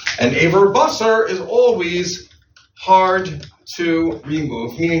 And Aver Basar is always hard to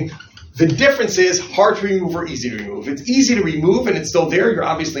remove, meaning the difference is hard to remove or easy to remove. It's easy to remove and it's still there, you're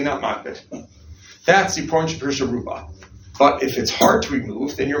obviously not makbid. That's the Pirush Aruba. But if it's hard to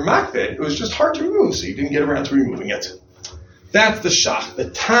remove, then you're makbid. It was just hard to remove, so you didn't get around to removing it. That's the Shach.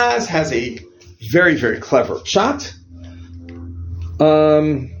 The Taz has a very, very clever shot.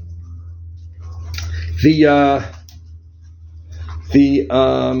 The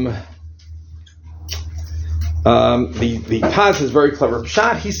Taz is very clever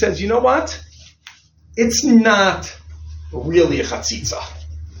shot. He says, you know what? It's not really a chatzitza?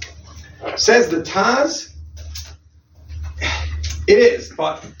 Says the Taz, it is,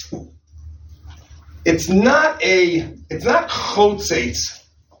 but it's not chotzeitz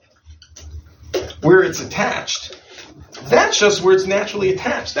where it's attached. That's just where it's naturally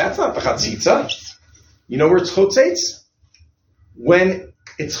attached. That's not the chatzitza. You know where it's chotzeitz? When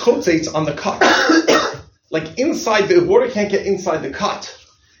it's chotzeitz on the cut. Like inside, the water can't get inside the cut.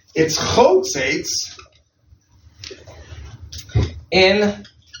 It's chotzeitz in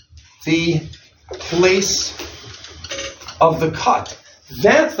the place of the cut.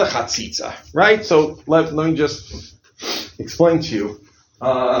 That's the chatzitza, right? So let me just explain to you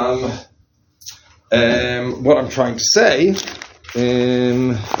what I'm trying to say.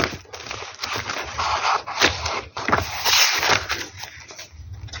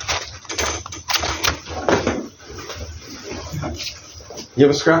 You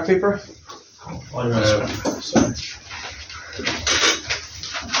have a scrap paper?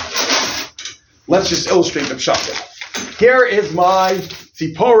 Let's just illustrate the pshat. Here is my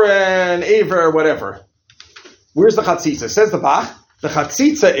tziporen, aver, whatever. Where's the chatzitza? Says the Bach, the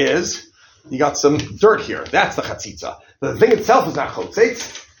chatzitza is, you got some dirt here. That's the chatzitza. The thing itself is not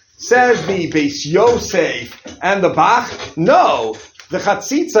chotzeitz. Says the Beis Yosef and the Bach, no, the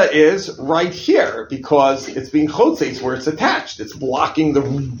chatzitza is right here because it's being chotzeitz where it's attached. It's blocking the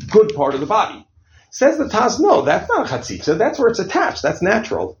good part of the body. Says the Taz, no, that's not a chatzitza. That's where it's attached. That's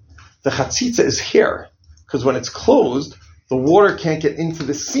natural. The chatzitza is here because when it's closed, the water can't get into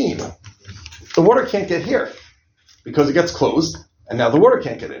the seam. The water can't get here because it gets closed, and now the water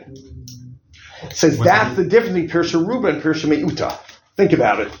can't get in. It says that's the difference between Pirsha Ruba and Pirsha Meuta. Think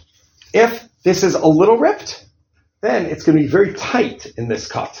about it. If this is a little ripped, then it's going to be very tight in this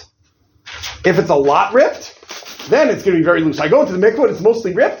cut. If it's a lot ripped, then it's going to be very loose. I go into the mikvah and it's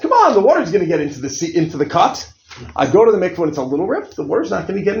mostly ripped. Come on, the water's going to get into the cut. I go to the mikvah and it's a little ripped. The water's not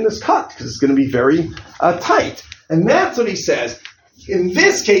going to get in this cut because it's going to be very tight. And that's what he says. In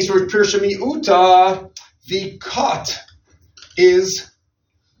this case, where Pirsha Meuta, the cut is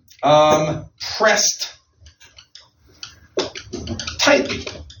pressed tightly,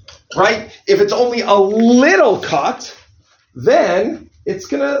 right? If it's only a little cut, then it's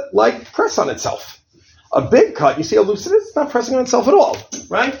going to press on itself. A big cut, you see how loose it is? It's not pressing on itself at all,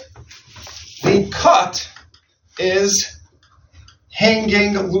 right? The cut is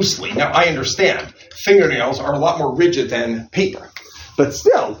hanging loosely. Now, I understand fingernails are a lot more rigid than paper. But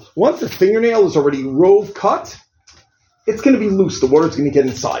still, once the fingernail is already rove cut, it's going to be loose. The water's going to get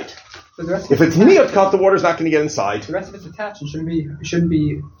inside. If it's miyot cut, the water's not going to get inside. The rest of it's attached and shouldn't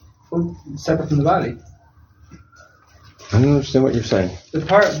be separate from the body. I don't understand what you're saying.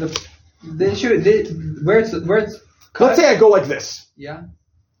 The issue, where it's cut. Let's say I go like this. Yeah.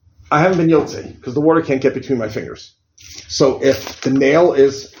 I haven't been yotze because the water can't get between my fingers. So if the nail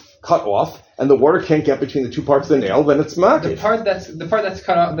is cut off and the water can't get between the two parts of the nail, then it's makif. The part that's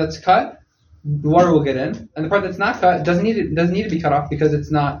cut off, the water will get in, and the part that's not cut doesn't need to be cut off because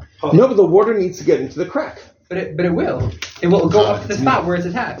it's not. No, but the water needs to get into the crack. But it will. It will go up to the spot where it's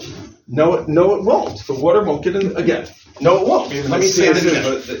attached. No, it won't. The water won't get in again. No, it won't. Let me say this again.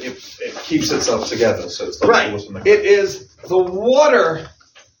 It keeps itself together, so it's right. It is the water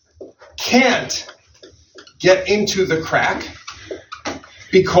can't get into the crack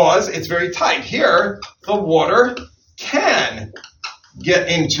because it's very tight. Here, the water can get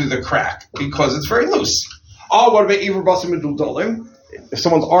into the crack because it's very loose. Oh, what about Iver Basim Medudolim? If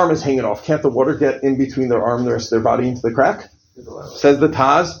someone's arm is hanging off, can't the water get in between their arm and the rest of their body into the crack? Says the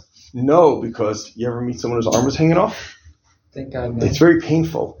Taz, no, because you ever meet someone whose arm is hanging off? Thank God, no. It's very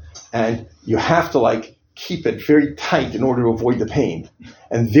painful, and you have to keep it very tight in order to avoid the pain.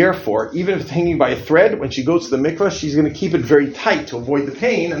 And therefore, even if it's hanging by a thread, when she goes to the mikvah, she's going to keep it very tight to avoid the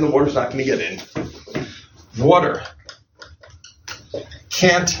pain, and the water's not going to get in. Water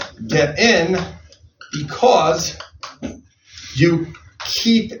can't get in because you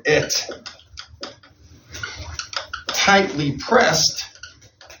keep it tightly pressed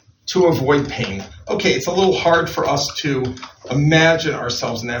to avoid pain. Okay, it's a little hard for us to imagine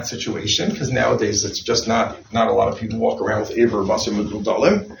ourselves in that situation because nowadays it's just not a lot of people walk around with Ever Basar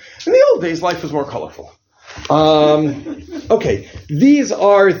Medudalim. In the old days, life was more colorful. Okay, these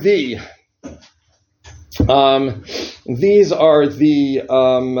are the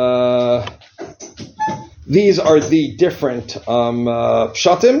different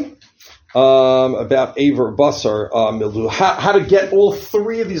pshatim about Aver Basar Mildu. How to get all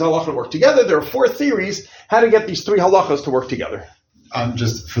three of these halachas to work together. There are 4 theories how to get these 3 halachas to work together.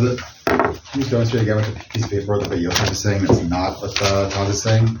 Just for the, can you demonstrate again what the piece of paper that Beis Yosef is saying that's not what the Todd is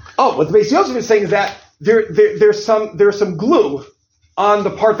saying? Oh, what the Beis Yosef is saying is that there's some glue on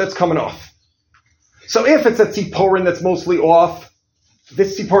the part that's coming off. So if it's a tziporin that's mostly off,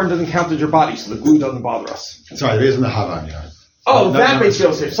 this tziporin doesn't count as your body, so the glue doesn't bother us. Sorry, there isn't the Havan, yeah. Oh, that makes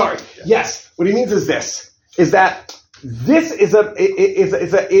Yosef. Sorry. Yeah. Yes. What he means is this: is that this is a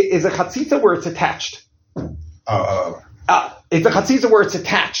chatzitza where it's attached. It's a chatzitza where it's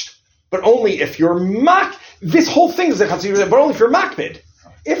attached, but only if you're This whole thing is a chatzitza, but only if you're makbid.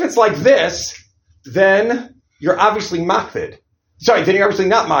 If it's like this, then you're obviously makbid. Sorry, then you're obviously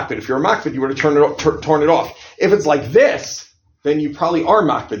not makbid. If you're a makbid, you would have torn it off. If it's like this, then you probably are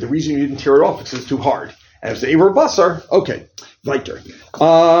makbid. The reason you didn't tear it off is because it's too hard. And if it's Eber Basar, okay. Weiter.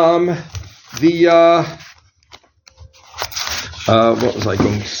 What was I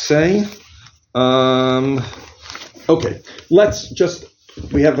going to say? Okay.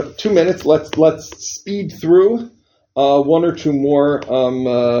 We have 2 minutes. Let's speed through one or two more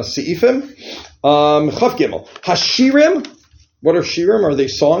seifim. Chav Gimel. Hashirim. What are shirim? Are they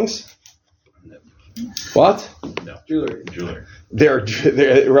songs? What? No. Jewelry. They're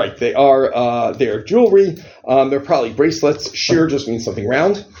right. They are jewelry. They're probably bracelets. Shir just means something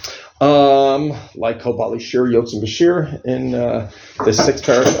round. Like Kol Bali Shir Yotzim B'Shir in the 6th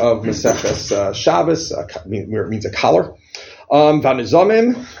parak of Maseches Shabbos. Means a collar.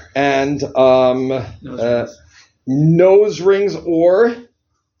 Vanizamim and nose rings or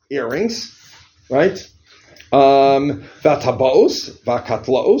earrings, right? Vatabos,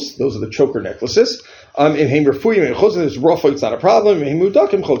 vakatlos, those are the choker necklaces. In Heim Refuyim and Chosim, there's rough, it's not a problem. In Heim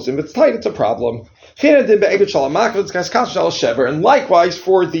Mudakim Chosim, if it's tight, it's a problem. And likewise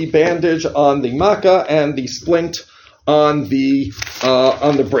for the bandage on the makkah and the splint on the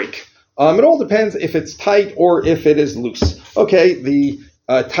break. It all depends if it's tight or if it is loose. Okay, the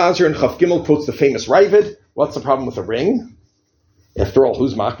Tazir and Chav Gimel quotes the famous Ravid. What's the problem with a ring? After all,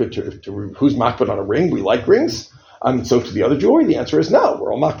 who's makbid on a ring? We like rings. So to the other jewelry, the answer is no.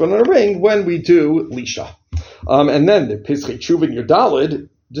 We're all makbid on a ring when we do lisha. And then the Pischei Tshuva in Yudalid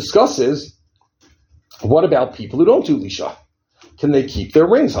discusses, what about people who don't do lisha? Can they keep their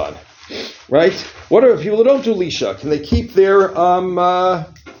rings on? Right? What are people who don't do lisha? Can they keep their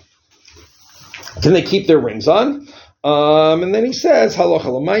rings on? And then he says, halacha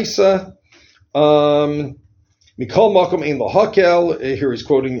l'maisa, Mikol Makom Ein Lahakel. Here he's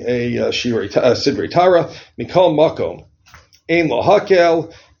quoting a Sidrei Tara. Mikol Makom Ein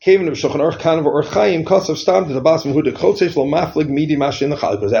Lahakel. Kevin of Shulchan Aruch Kanav or Chaim Kosav Stam to the Bas Mehuda Kotzef Lo Maflig Midi Mashin the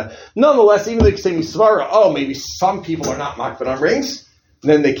Chalik was that. Nonetheless, even though they say Misvara, maybe some people are not makbid on rings,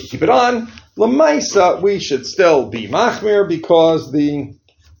 then they can keep it on. Lamaisa, we should still be machmir because the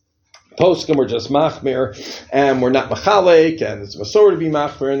poskim were just machmir, and we're not machalek, and it's masor to be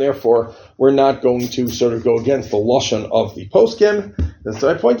machmir, and therefore we're not going to sort of go against the lashon of the poskim. And so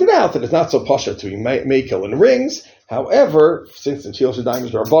I pointed out that it's not so pasha to be makel in rings. However, since in Tchilas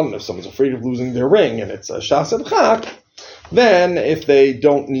Yadayim are abundant, if someone's afraid of losing their ring and it's a shas and chak, then if they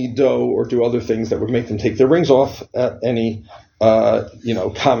don't need dough or do other things that would make them take their rings off at any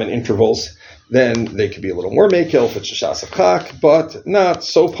common intervals, then they could be a little more makel if it's a shas and chak, but not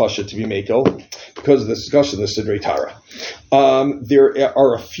so pasha to be makel because of the discussion of the Sidrei Tara. There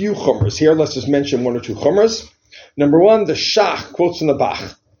are a few chumras here. Let's just mention one or two chumras. Number one, the Shach quotes from the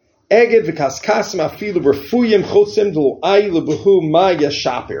Bach. Eged v'kaskasim afilu refuyim chotzim d'lo'ai lebehu ma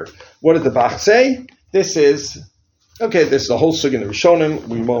yashapir. What did the Bach say? This is the whole sugya in the Rishonim.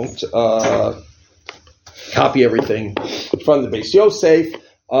 We won't copy everything from the Beis Yosef.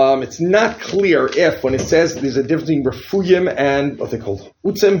 It's not clear if, when it says there's a difference between refuyim and what they call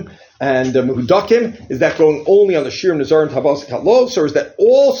utzim and mehudakim, is that going only on the shirim, nazar, and tabas, kalos, or is that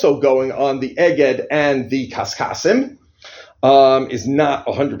also going on the eged and the kaskasim? Is not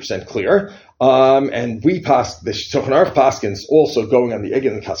 100% clear. And the Shulchan Aruch Paskins also going on the eged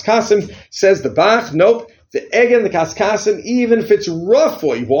and the kaskasim. Says the Bach, nope, the eged and the kaskasim, even if it's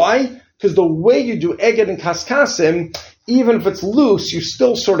roughly. Why? Because the way you do eged and kaskasim, even if it's loose, you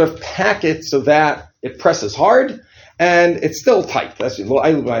still sort of pack it so that it presses hard and it's still tight. That's a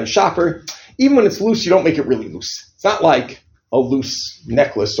little shopper. Even when it's loose, you don't make it really loose. It's not like a loose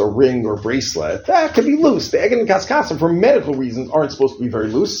necklace or ring or bracelet. That could be loose. The eged and kaskasim, for medical reasons, aren't supposed to be very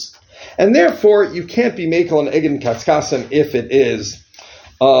loose. And therefore, you can't be makel on eged and kaskasim if it is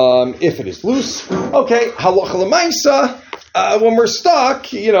loose. Okay, halacha l'maisa. When we're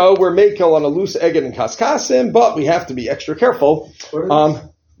stuck, we're makel on a loose eged and kaskasim, but we have to be extra careful.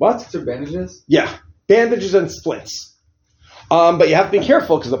 What? Is there bandages? Yeah, bandages and splints. But you have to be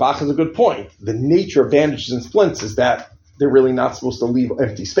careful because the Bach has a good point. The nature of bandages and splints is that they're really not supposed to leave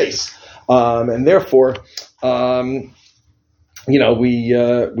empty space. And therefore, we don't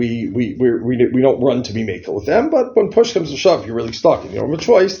run to be makel with them, but when push comes to shove, you're really stuck and you don't have a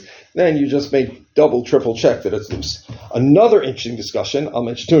choice, then you just make double, triple check that it's loose. Another interesting discussion, I'll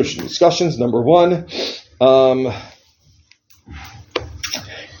mention two interesting discussions. Number one,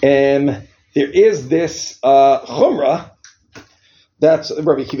 there is this chumrah, that's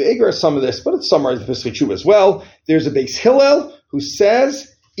Rabbi Akiva Eiger has some of this, but it's summarized in Pesach Tshuva as well. There's a Beis Hillel who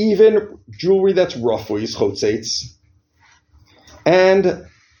says even jewelry that's rafui is chotzeitz. And the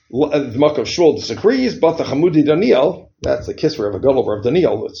Makov Shmuel disagrees, but the Chamudi Daniel, that's the kisser of a Gadol of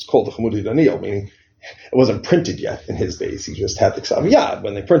Daniel, it's called the Chamudi Daniel, meaning it wasn't printed yet in his days. He just had the Ksav Yad.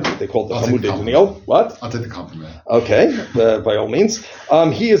 When they printed it, they called it the Chamudi Daniel. What? I'll take the compliment. Okay, by all means.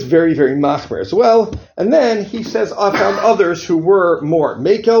 He is very, very machmer as well. And then he says, I found others who were more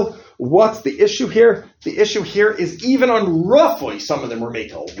makel. What's the issue here? The issue here is even on Rafoi, some of them were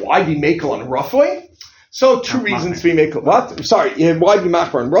makel. Why be makel on Rafoi? So two reasons to be makel. What? Sorry, why be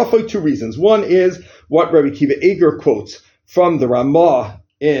machmer on Rafoi? Two reasons. One is what Rabbi Akiva Eiger quotes from the Ramah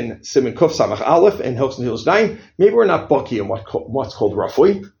in Siman Kuf Samach Aleph and Hilchot Niddah. Maybe we're not bucky in what's called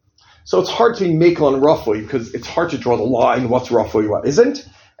Rafui. So it's hard to be makel on Rafui because it's hard to draw the line what's Rafui, what isn't.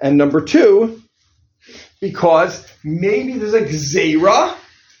 And number two, because maybe there's a gzeira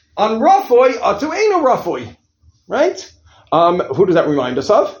on Rafui, atu eino Rafui. Right? Who does that remind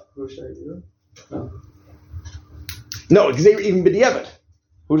us of? No, gzeira even b'diavad.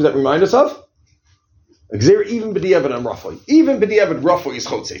 Who does that remind us of? Gzeira even b'diavad on Rafui. Even b'diavad Rafui is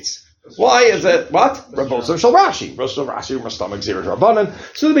chotzeitz. Why is it what? Rabosav shel Rashi. Rabosav Rashi Rastam Gzeira Rabbanan.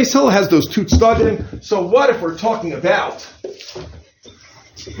 So the Beis Hillel has those two tzadim. So what if we're talking about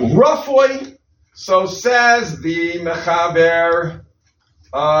Rafui? So says the Mechaber,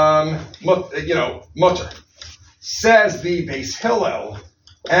 Mutter. Says the Beis Hillel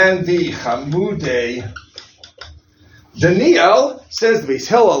and the Chamudei Daniel. Says the Beis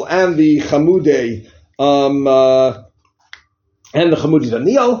Hillel and the Chamudei and the Chamudi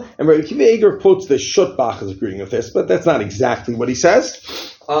Daniel, and Rabbi Akiva Eiger quotes the Shutbach as agreeing with this, but that's not exactly what he says.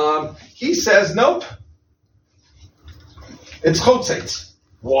 He says, nope, it's chotzeitz.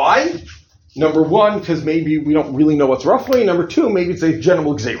 Why? Number one, because maybe we don't really know what's roughly. Number two, maybe it's a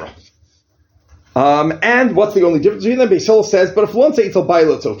general gzeira. And what's the only difference between them? Beis Hillel says, but if one say itzel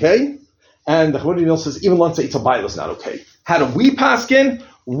baila, it's okay. And the Chamudi Daniel says, even one say itzel baila is not okay. How do we paskin?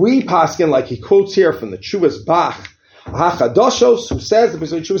 We paskin, like he quotes here from the Chuvas Bach, Hachadashos, who says, the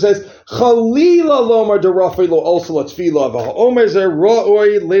Chuva says, Chalila lomar de Rafai lo also la tefila v'ha'omer ze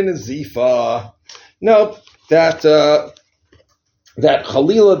ra'oi linzifa. Nope, that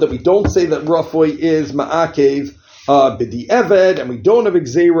Chalila, that we don't say that Rafai is ma'akev b'di eved, and we don't have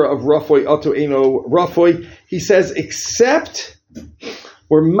exera of Rafai atu eno Rafai. He says, except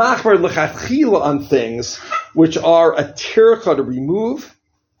we're machmer l'chatchila on things which are a tircha to remove,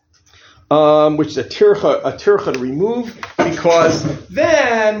 which is a tircha to remove, because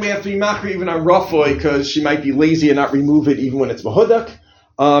then we have to be machmer even on Rafoi, because she might be lazy and not remove it even when it's mahudak.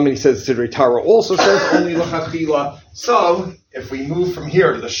 And he says Sidrei Tara also says only l'chatchila. So if we move from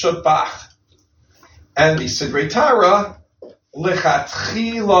here to the Shutbach and the Sidrei Tara,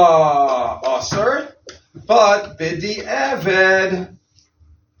 l'chatchila aser, but b'di eved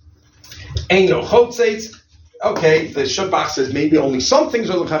eino chotzeitz. Okay, the Shutbach says maybe only some things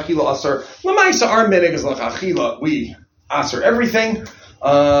are l'chachila asar. L'maisa our minig is l'chachila. We asar everything.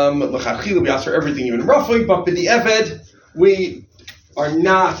 L'chachila we asar everything, even roughly. But b'di eved we are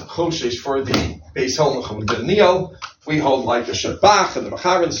not choshesh for the Beis Hillel and Chamudi Daniel. We hold like the Shutbach and the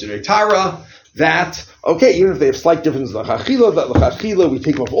Mechaber and the Sidrei Tara that okay, even if they have slight differences in l'chachila, that l'chachila we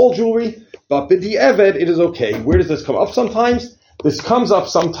take off all jewelry. But b'di eved it is okay. Where does this come up? Sometimes this comes up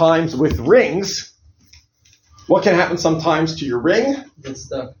sometimes with rings. What can happen sometimes to your ring? Get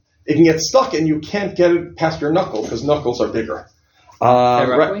stuck. It can get stuck and you can't get it past your knuckle because knuckles are bigger.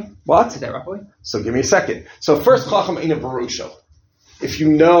 Right. What? Is that roughly? So give me a second. So first, Chacham Eina Barusha. If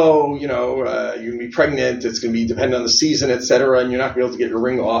you're going to be pregnant, it's going to be dependent on the season, etc., and you're not going to be able to get your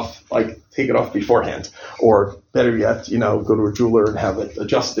ring off, like take it off beforehand. Or better yet, go to a jeweler and have it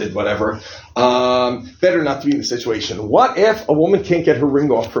adjusted, whatever. Better not to be in the situation. What if a woman can't get her ring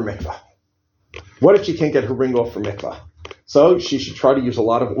off for mikvah? What if she can't get her ring off for mikvah? So she should try to use a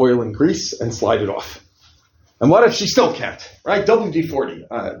lot of oil and grease and slide it off. And what if she still can't? Right? WD-40.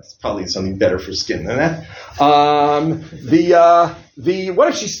 It's probably something better for skin than that. What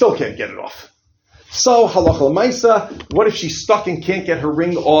if she still can't get it off? So halacha l'maisa. What if she's stuck and can't get her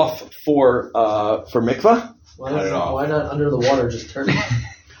ring off for mikvah? Why not under the water? Just turn it.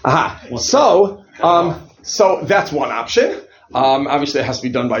 Aha. So that's one option. Obviously, it has to be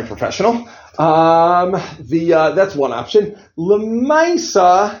done by a professional. That's one option.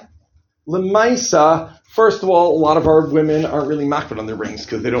 Lemaisa, first of all, a lot of our women aren't really makbid on their rings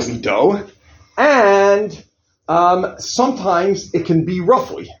because they don't need dough. And sometimes it can be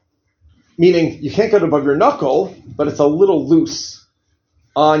roughly, meaning you can't get above your knuckle, but it's a little loose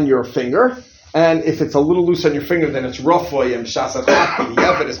on your finger. And if it's a little loose on your finger, then it's roughly and shasat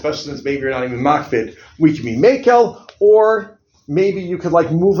hakid, especially since maybe you're not even makbid, we can be makel, or maybe you could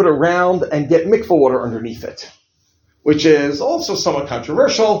move it around and get mikvah water underneath it, which is also somewhat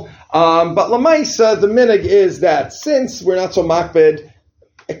controversial. But lamaisa, the minig is that since we're not so makbid,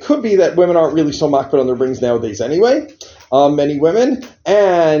 it could be that women aren't really so makbid on their rings nowadays anyway, many women.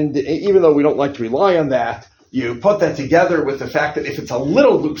 And even though we don't like to rely on that, you put that together with the fact that if it's a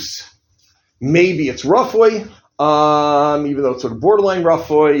little loose, maybe it's roughly, even though it's sort of borderline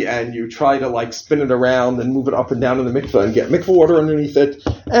roughly, and you try to spin it around and move it up and down in the mikveh and get mikveh water underneath it.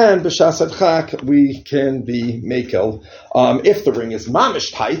 And b'shas adchak, we can be mekel. If the ring is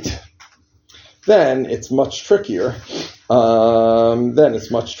mamish tight, then it's much trickier. To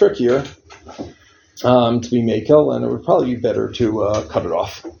be mekel, and it would probably be better to cut it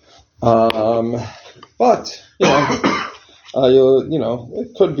off. But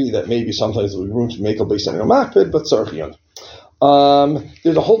it could be that maybe sometimes there'll be room to make a based on your makbid, but sarchion.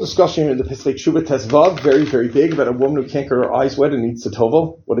 There's a whole discussion in the Pislei Tshuva Tesvav, very, very big, about a woman who can't get her eyes wet and needs to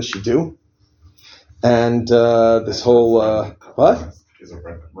tovel. What does she do? And this whole what? She's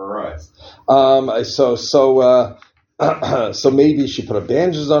afraid of her eyes. So maybe she put up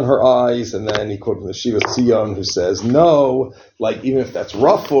bandages on her eyes, and then he quoted from the Shiva Sion who says no, even if that's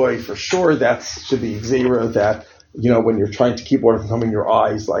rough boy, for sure that should be Xera, that when you're trying to keep water from coming in your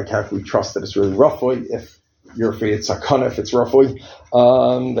eyes, how can we trust that it's really roughly? If you're afraid it's sakana, if it's roughly,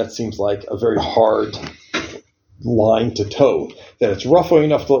 that seems like a very hard line to toe. That it's roughly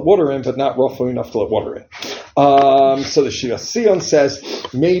enough to let water in, but not roughly enough to let water in. So the Shiva Sion says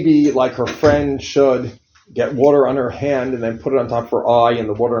maybe her friend should get water on her hand and then put it on top of her eye, and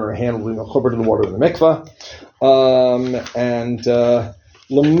the water on her hand will bring a chuber to the water in the mikveh.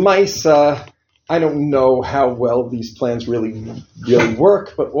 Lemaisa, I don't know how well these plans really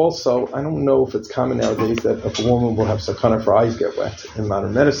work, but also I don't know if it's common nowadays that if a woman will have sakana if her eyes get wet in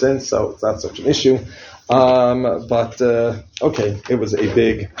modern medicine, so it's not such an issue. Okay, it was a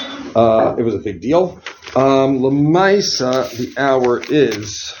big deal. Lemaisa, the hour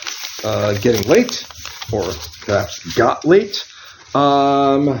is getting late, or perhaps got late.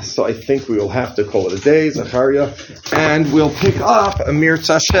 So I think we will have to call it a day, Zachariah, and we'll pick up Amir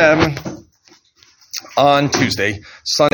Tzashem on Tuesday.